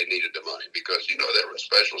 '93 they needed the money because, they were in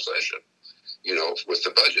special session, with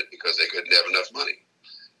the budget because they couldn't have enough money.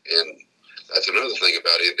 And that's another thing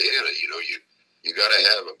about Indiana. You got to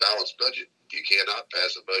have a balanced budget. You cannot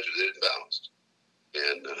pass a budget that isn't balanced.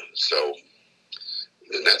 And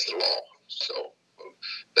and that's the law. So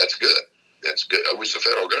that's good. That's good. I wish the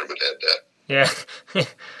federal government had that. Yeah.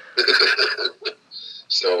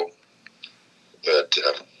 So, but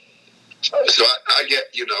so I get,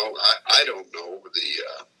 I don't know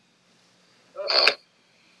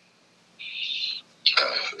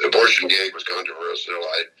the abortion gig was controversial.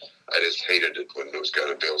 I just hated it when those kind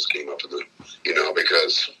of bills came up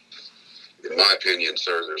because in my opinion,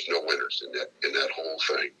 sir, there's no winners in that whole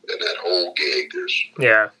thing, in that whole gig.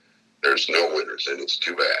 There's no winners, and it's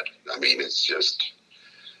too bad. I mean, it's just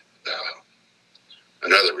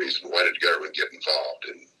another reason why did government get involved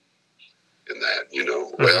in that?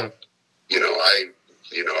 Mm-hmm. Well, I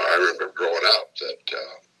remember growing up that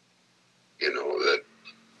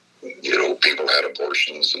people had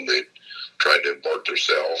abortions and they tried to abort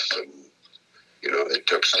themselves, and they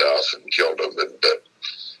took stuff and killed them, but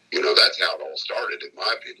that's how it all started, in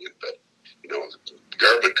my opinion. But the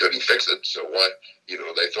government couldn't fix it, so what?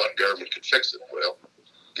 They thought government could fix it. Well,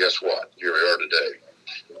 guess what? Here we are today.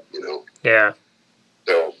 Yeah.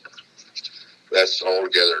 So that's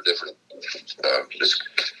altogether a different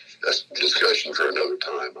discussion for another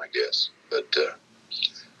time, I guess. But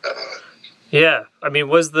yeah, I mean,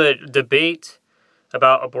 was the debate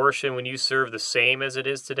about abortion when you served the same as it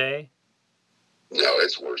is today? No,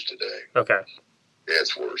 it's worse today. Okay.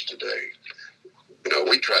 It's worse today.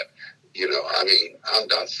 We try. I'm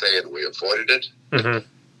not saying we avoided it. Mm-hmm.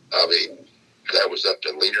 I mean, that was up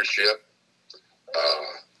to leadership.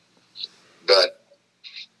 But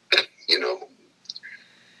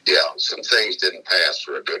some things didn't pass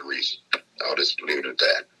for a good reason. I'll just leave it at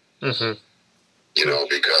that. Mm-hmm.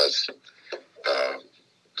 Because,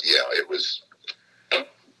 it was,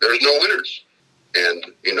 there's no winners. And,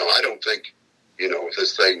 I don't think,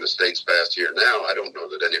 this thing the state's passed here now, I don't know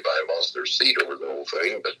that anybody lost their seat over the whole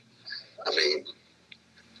thing, but, I mean,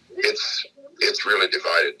 it's really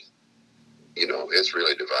divided, it's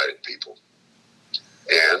really divided people.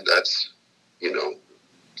 And that's,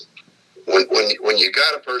 when you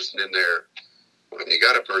got a person in there,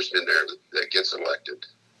 that gets elected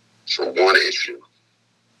for one issue,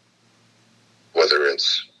 whether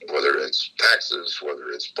it's taxes, whether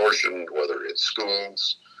it's abortion, whether it's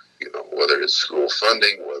schools, whether it's school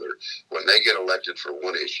funding, when they get elected for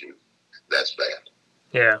one issue, that's bad.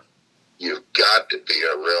 Yeah. You've got to be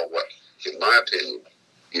in my opinion,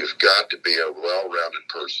 you've got to be a well-rounded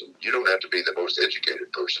person. You don't have to be the most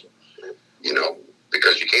educated person,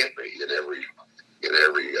 because you can't be in every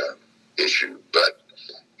issue, but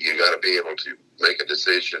you got to be able to make a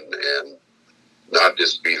decision and not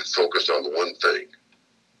just be focused on one thing.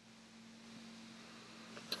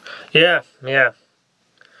 Yeah.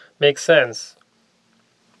 Makes sense.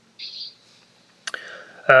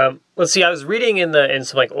 Let's see. I was reading in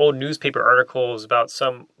some old newspaper articles about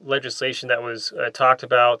some legislation that was talked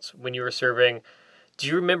about when you were serving. Do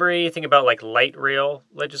you remember anything about light rail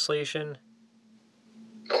legislation?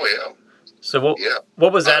 Oh yeah. So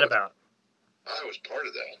what was that about? I was part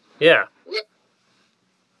of that. Yeah.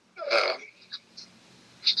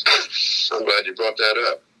 I'm glad you brought that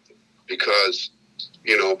up because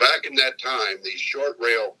back in that time, these short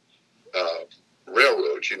rail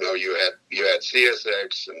railroads, you had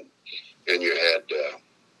CSX and you had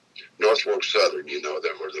Norfolk Southern,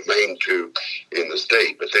 that were the main two in the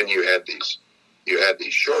state. But then you had these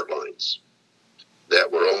short lines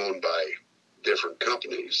that were owned by different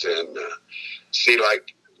companies. And the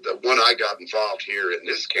one I got involved here in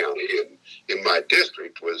this county, in my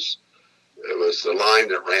district, was the line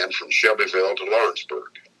that ran from Shelbyville to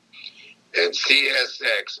Lawrenceburg. And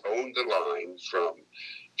CSX owned the line from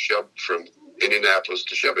Indianapolis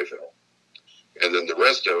to Shelbyville. And then the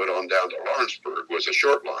rest of it on down to Lawrenceburg was a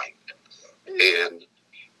short line. And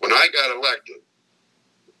when I got elected,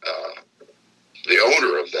 the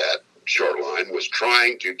owner of that short line was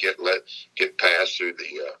trying to get passed through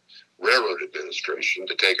the Railroad Administration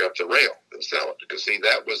to take up the rail and sell it. Because, see,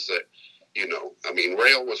 that was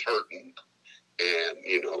rail was hurting. And,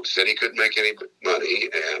 said he couldn't make any money.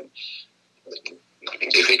 And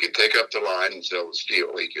if he could take up the line and sell the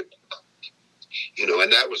steel, he could,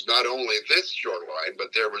 and that was not only this short line,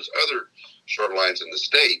 but there was other short lines in the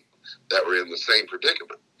state that were in the same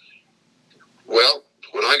predicament. Well,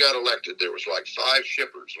 when I got elected, there was like 5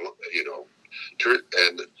 shippers,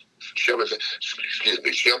 and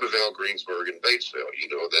Shelbyville, Greensburg, and Batesville,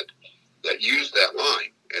 that used that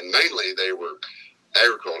line. And mainly they were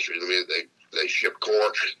agriculture. I mean, they shipped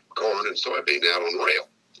corn and soybean out on rail.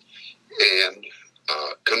 And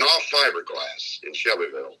Knauf Fiberglass in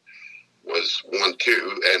Shelbyville was one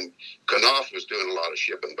too, and Knauf was doing a lot of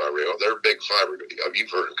shipping by rail. They're big fiber.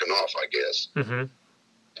 You've heard of Knauf, I guess. Mm-hmm.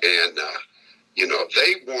 And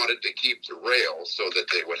they wanted to keep the rail so that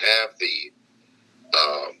they would have the,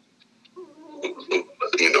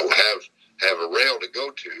 have a rail to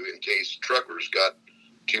go to in case truckers got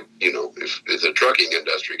too, if the trucking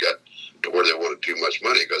industry got to where they wanted too much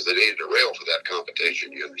money, because they needed a rail for that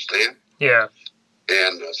competition. You understand? Yeah.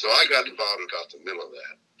 And so I got involved about the middle of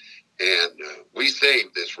that. And we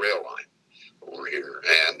saved this rail line over here.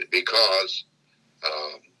 And because,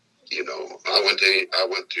 I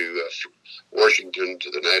went to Washington to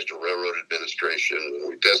the National Railroad Administration, and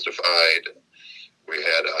we testified. And we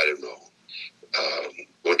had,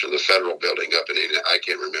 went to the federal building up in Indiana. I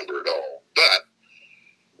can't remember it all. But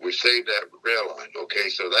we saved that rail line. Okay,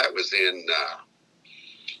 so that was in,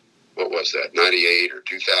 what was that, 98 or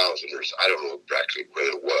 2000 or I don't know practically when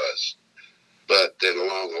it was. But then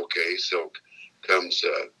so comes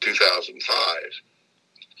 2005.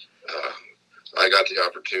 I got the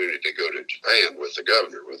opportunity to go to Japan with the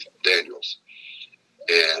governor, with Daniels.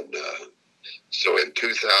 And so in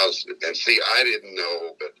 2000, and see, I didn't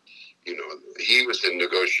know, but, he was in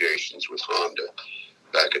negotiations with Honda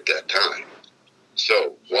back at that time.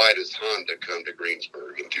 So why does Honda come to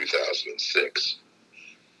Greensburg in 2006?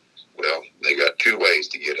 Well, they got 2 ways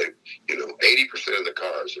to get it. 80% of the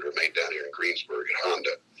cars that are made down here in Greensburg at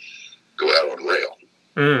Honda go out on rail.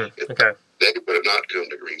 Okay. They would have not come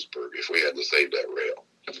to Greensburg if we hadn't saved that rail.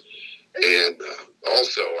 And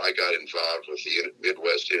also, I got involved with the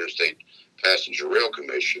Midwest Interstate Passenger Rail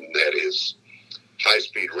Commission, that is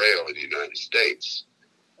high-speed rail in the United States.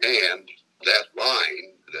 And that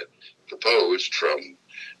line that proposed from,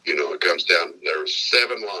 it comes down, there were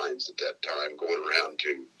 7 lines at that time going around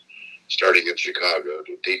to, starting in Chicago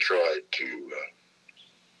to Detroit to,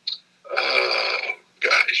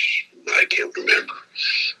 I can't remember.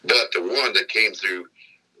 But the one that came through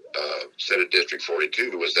Senate District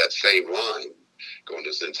 42 was that same line going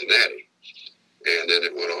to Cincinnati. And then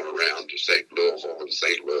it went on around to St. Louisville and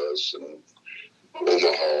St. Louis and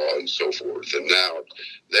Omaha and so forth. And now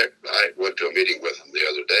I went to a meeting with them the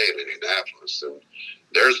other day in Indianapolis, and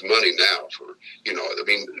there's money now for,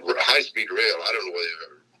 high-speed rail. I don't know whether you've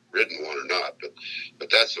ever ridden one or not, but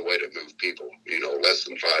that's the way to move people, less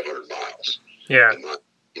than 500 miles. Yeah.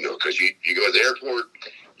 Because you go to the airport,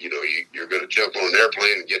 you're going to jump on an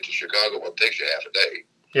airplane and get to Chicago. Well, it takes you half a day.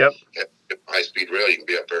 Yep. High-speed rail, you can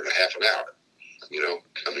be up there in a half an hour.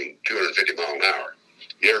 250 mile an hour.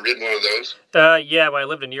 You ever ridden one of those? Yeah, when I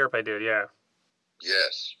lived in Europe, I did, yeah.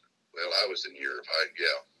 Yes. Well, I was in Europe,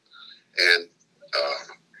 And,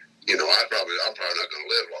 I'm probably not going to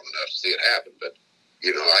live long enough to see it happen, but,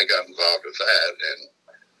 I got involved with that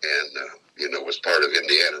and was part of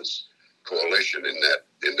Indiana's coalition in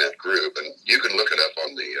that group. And you can look it up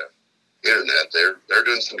on the internet. They're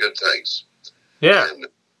doing some good things. Yeah.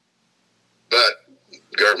 But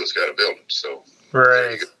government's got to build it, so.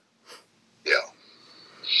 Right. Yeah.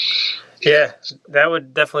 Yeah, that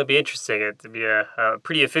would definitely be interesting. It'd be a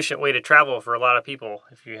pretty efficient way to travel for a lot of people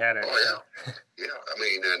if you had it. Oh, yeah. Yeah,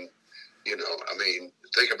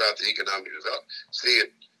 think about the economic development. See,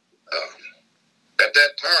 at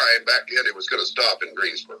that time, back then, it was going to stop in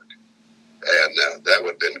Greensburg. And that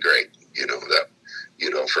would have been great.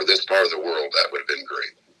 For this part of the world, that would have been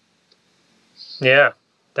great. Yeah,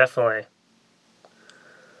 definitely.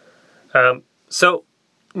 So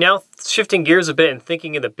now shifting gears a bit and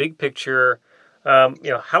thinking in the big picture,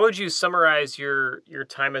 how would you summarize your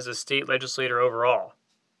time as a state legislator overall?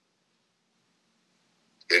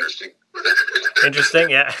 Interesting. Interesting,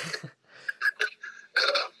 yeah.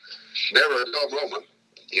 Never a dull moment,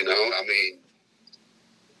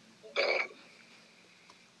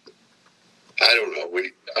 I don't know.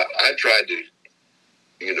 I tried to,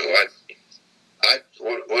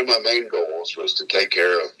 one of my main goals was to take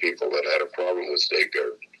care of people that had a problem with state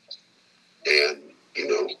government. And,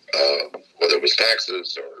 whether it was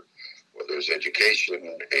taxes or whether it was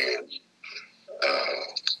education, and,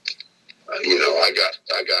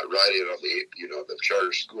 I got right in on the, the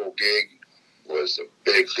charter school gig was a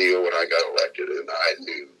big deal when I got elected, and I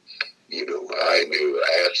knew, I knew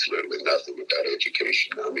absolutely nothing about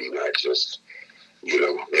education. I mean, I just,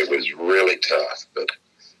 it was really tough. But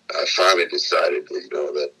I finally decided,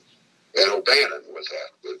 that, and O'Bannon was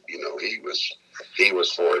that, but, he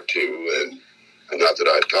was for it too. And not that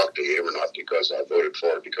I talked to him, or not because I voted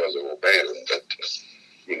for it because of O'Bannon, but,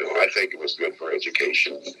 I think it was good for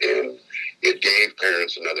education, and it gave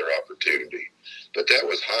parents another opportunity. But that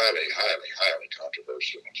was highly, highly, highly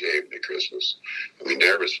controversial, Jamie, to Christmas. I mean,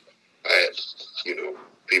 I had,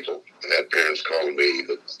 people, I had parents calling me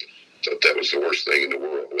that thought that was the worst thing in the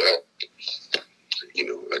world. Well,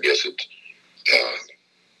 I guess it,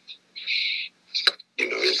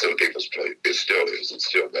 in some people's place, it still is. It's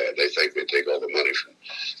still bad. They think they take all the money from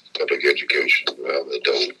public education. Well, they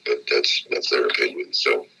don't, but that's their opinion.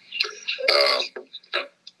 So,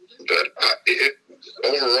 but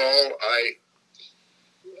overall, I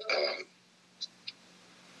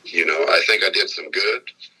think I did some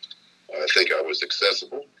good. I think I was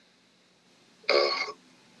accessible.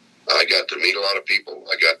 I got to meet a lot of people.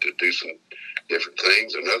 I got to do some different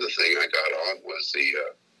things. Another thing I got on was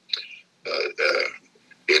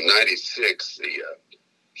in '96, the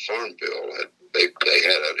Farm Bill they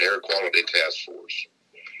had an air quality task force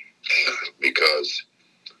because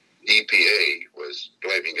EPA was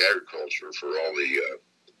blaming agriculture for all the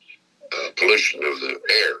pollution of the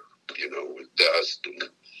air, with dust and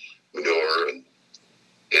manure,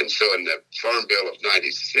 and so in the Farm Bill of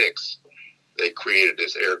 '96, they created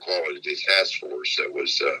this air quality task force that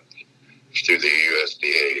was through the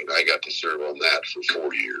USDA, and I got to serve on that for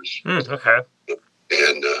 4 years. Okay.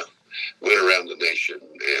 And went around the nation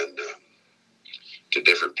and to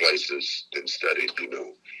different places and studied,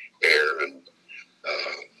 air, and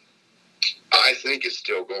I think it's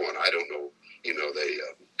still going. I don't know, they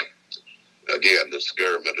again, this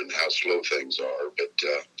government and how slow things are, but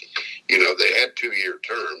they had 2-year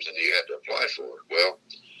terms and you had to apply for it. Well,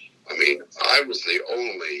 I mean, I was the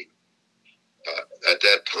only at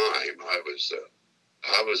that time. I was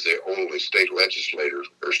the only state legislator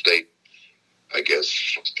or state, I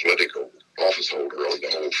guess, political office holder on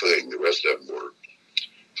the whole thing. The rest of them were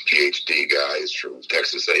PhD guys from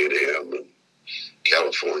Texas A&M and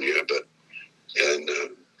California, and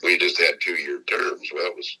we just had 2-year terms. Well,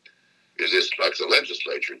 it was just like the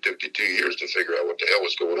legislature. It took you 2 years to figure out what the hell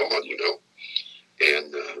was going on,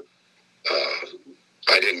 and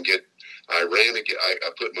I didn't get. I ran again.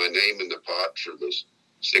 I put my name in the pot for this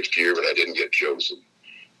 6th year, but I didn't get chosen,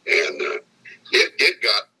 and it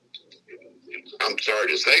got. I'm sorry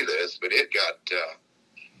to say this, but it got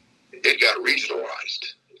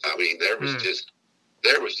regionalized. I mean, there was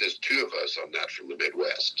just 2 of us on that from the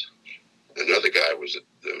Midwest. Another guy was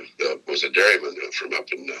a dairyman from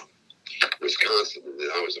up in Wisconsin, and then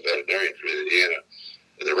I was a veterinarian from Indiana,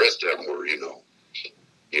 and the rest of them were,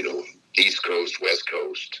 East Coast, West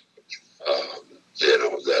Coast,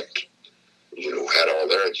 that had all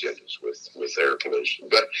their agendas with air pollution.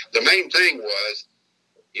 But the main thing was,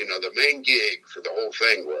 the main gig for the whole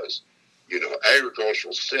thing was,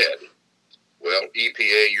 agricultural said, well,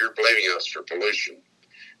 EPA, you're blaming us for pollution.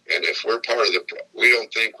 And if we're part of we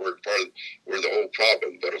don't think we're the whole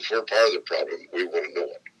problem, but if we're part of the problem, we want to know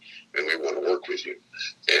it. And we want to work with you.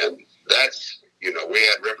 And that's, we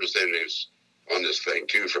had representatives on this thing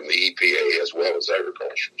too from the EPA as well as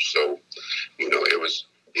agriculture. So, it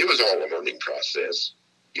was all a learning process,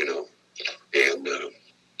 and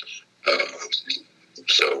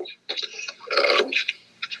so,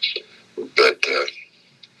 but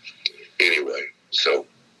anyway, so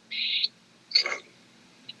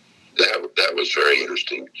that was very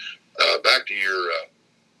interesting. Back to your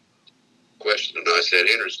question, and I said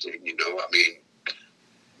interesting. I mean,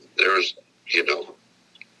 there was,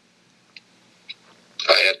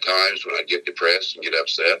 I had times when I'd get depressed and get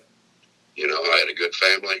upset. I had a good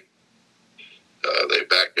family. They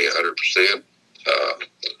backed me 100%.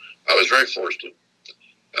 I was very fortunate.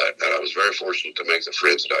 And I was very fortunate to make the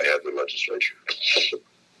friends that I had in the legislature.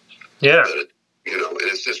 Yeah. But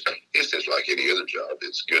it's just like any other job.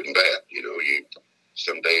 It's good and bad.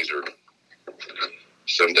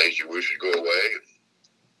 Some days you wish you'd go away.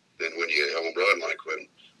 Then when you home run, like when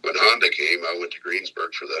Honda came, I went to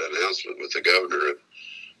Greensburg for that announcement with the governor and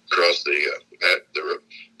across the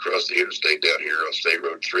interstate down here on State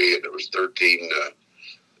Road 3, and there was 13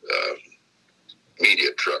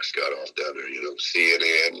 media trucks got off down there,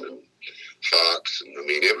 CNN and Fox, and I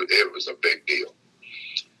mean, it was a big deal.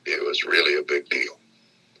 It was really a big deal.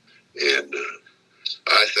 And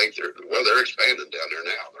I think they're expanding down there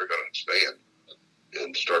now. They're going to expand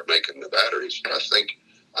and start making the batteries.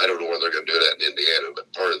 I don't know whether they're going to do that in Indiana,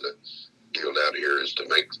 but part of the deal down here is to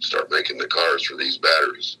start making the cars for these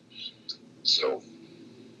batteries. So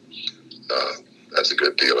that's a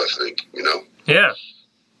good deal, I think, Yeah.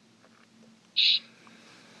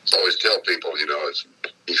 Always tell people,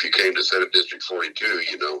 if you came to Senate District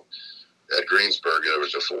 42, at Greensburg, there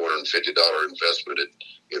was a $450 investment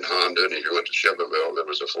in Honda, and if you went to Chevrolet, there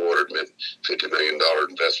was a $450 million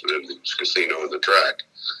investment in the casino and the track.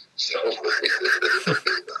 So,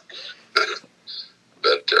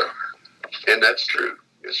 but, and that's true.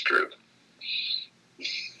 It's true.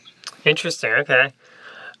 Interesting. Okay.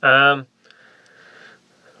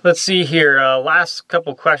 Let's see here. Last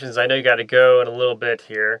couple questions. I know you got to go in a little bit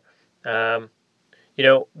here. What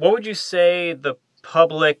would you say the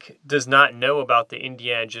public does not know about the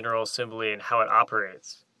Indiana General Assembly and how it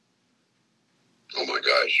operates? Oh my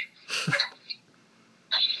gosh.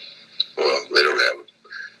 Well, they don't have it.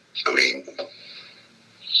 I mean,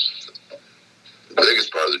 the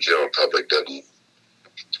biggest part of the general public doesn't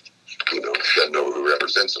know who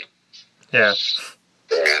represents them. Yeah.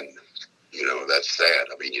 And, that's sad.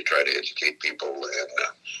 I mean, you try to educate people and,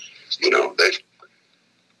 they don't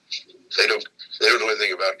know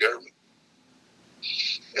anything about government.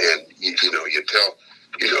 And, you tell,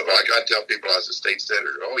 like I tell people as a state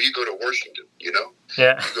senator, oh, you go to Washington,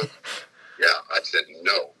 Yeah. Yeah. I said,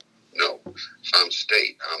 no, I'm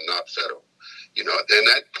state. I'm not federal. And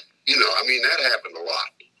that, that happened a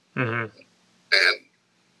lot. Mm-hmm. And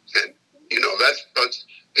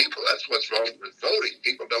that's what's wrong with voting.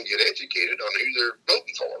 People don't get educated on who they're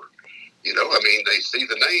voting for. They see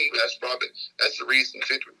the name. That's the reason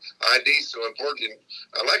ID is so important in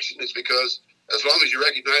election, is because as long as you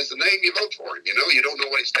recognize the name, you vote for him. You don't know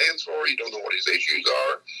what he stands for. You don't know what his issues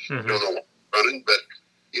are. Mm-hmm. You don't know what he's running, but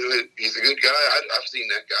he's a good guy. I've seen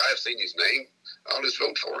that guy. I've seen his name. I'll just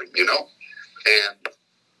vote for him. And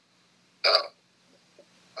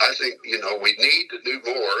I think we need to do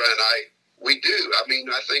more, and we do. I mean,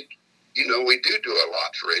 I think we do a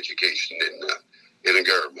lot for education in a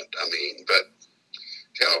government. But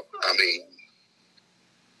hell,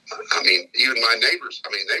 even my neighbors.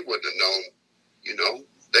 They wouldn't have known.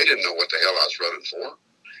 They didn't know what the hell I was running for.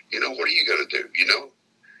 What are you going to do? You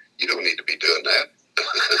don't need to be doing that.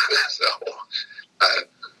 So,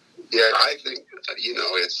 I think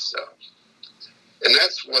it's, and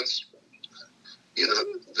that's what's.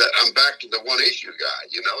 That I'm back to the one issue guy.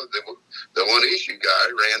 The one issue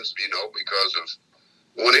guy ran, because of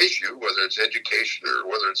one issue, whether it's education or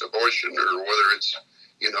whether it's abortion or whether it's,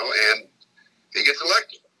 and he gets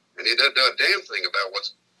elected, and he doesn't do a damn thing about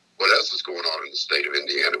what else is going on in the state of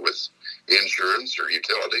Indiana with insurance or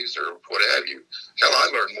utilities or what have you. Hell, I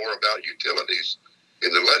learned more about utilities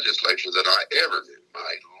in the legislature than I ever knew.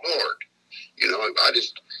 My Lord, you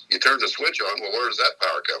turn the switch on. Well, where does that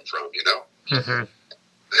power come from? Mm-hmm.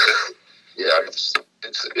 Yeah, it's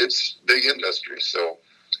big industry. So,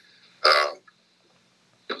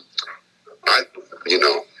 I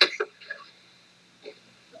know.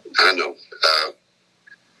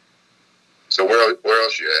 So where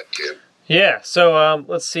else you at, Ken? Yeah. So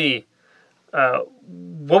let's see.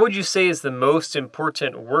 What would you say is the most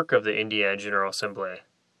important work of the Indiana General Assembly?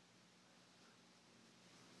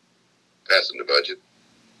 Passing the budget.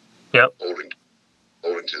 Yep. Holding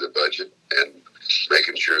to the budget and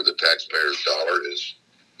making sure the taxpayer's dollar is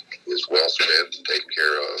well spent and taken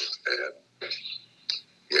care of. And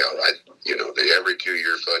the every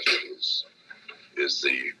 2-year budget is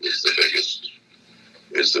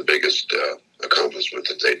the biggest accomplishment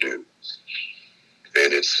that they do.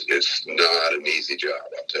 And it's not an easy job,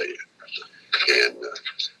 I'll tell you. And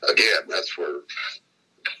again, that's where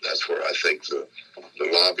I think the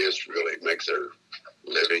lobbyists really make their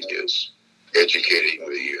living, is educating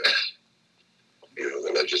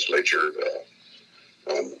the legislature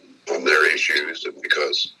on their issues, and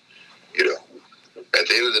because at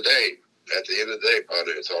the end of the day,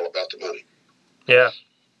 Padre, it's all about the money. Yeah,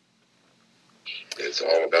 it's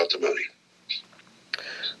all about the money.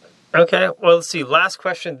 Okay, well, let's see. Last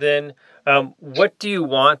question then. What do you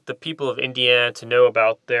want the people of Indiana to know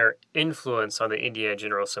about their influence on the Indiana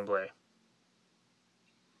General Assembly?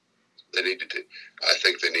 I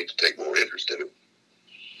think they need to take more interest in it.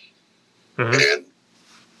 Mm-hmm. And,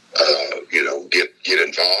 get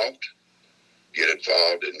involved. Get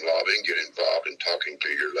involved in lobbying. Get involved in talking to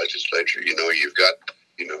your legislature. You've got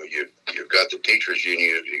the teachers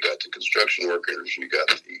union. You got the construction workers. You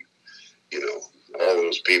got all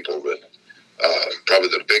those people that probably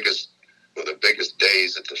one of the biggest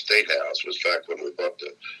days at the State House was back when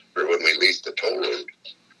when we leased the toll road.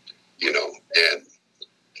 And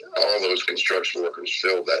all those construction workers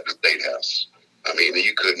filled that State House.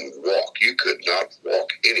 You couldn't walk. You could not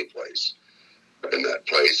walk any place in that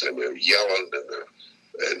place, and they're yelling, and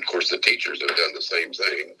And of course, the teachers have done the same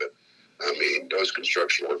thing. But I mean, those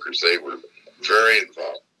construction workers, they were very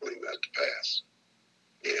involved in putting that to pass.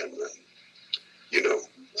 And,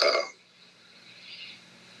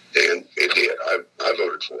 and it did. I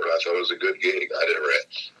voted for it. I thought it was a good gig. I never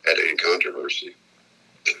had any controversy.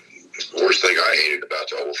 The worst thing I hated about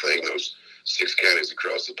the whole thing, those 6 counties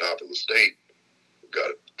across the top of the state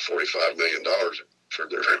got $45 million for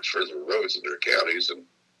their roads in their counties, and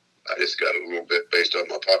I just got a little bit based on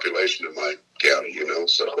my population of my county,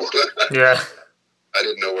 so Yeah. I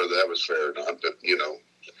didn't know whether that was fair or not, but, you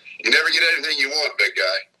never get anything you want, big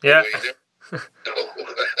guy. Yeah.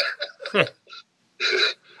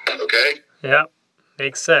 Okay? Yeah,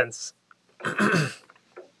 makes sense.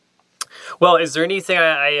 Well, is there anything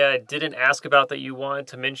I didn't ask about that you wanted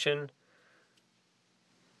to mention?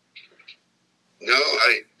 No,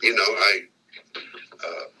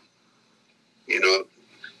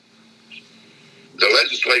 the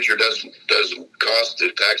legislature doesn't cost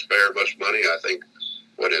the taxpayer much money. I think,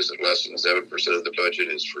 what is it, less than 7% of the budget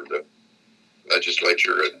is for the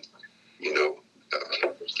legislature, and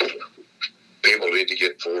people need to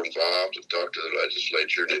get more involved and talk to the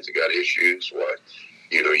legislature, and if they got issues,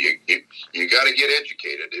 you got to get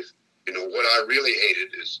educated. If what I really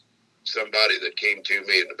hated is somebody that came to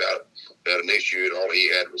me about an issue and all he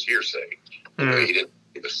had was hearsay. He didn't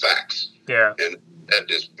give us facts. Yeah. And that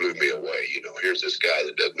just blew me away. Here's this guy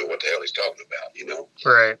that doesn't know what the hell he's talking about,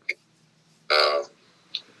 Right.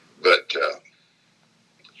 But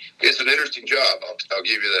it's an interesting job. I'll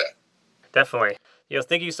give you that. Definitely.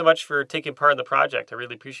 Thank you so much for taking part in the project. I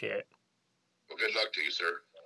really appreciate it. Well, good luck to you, sir.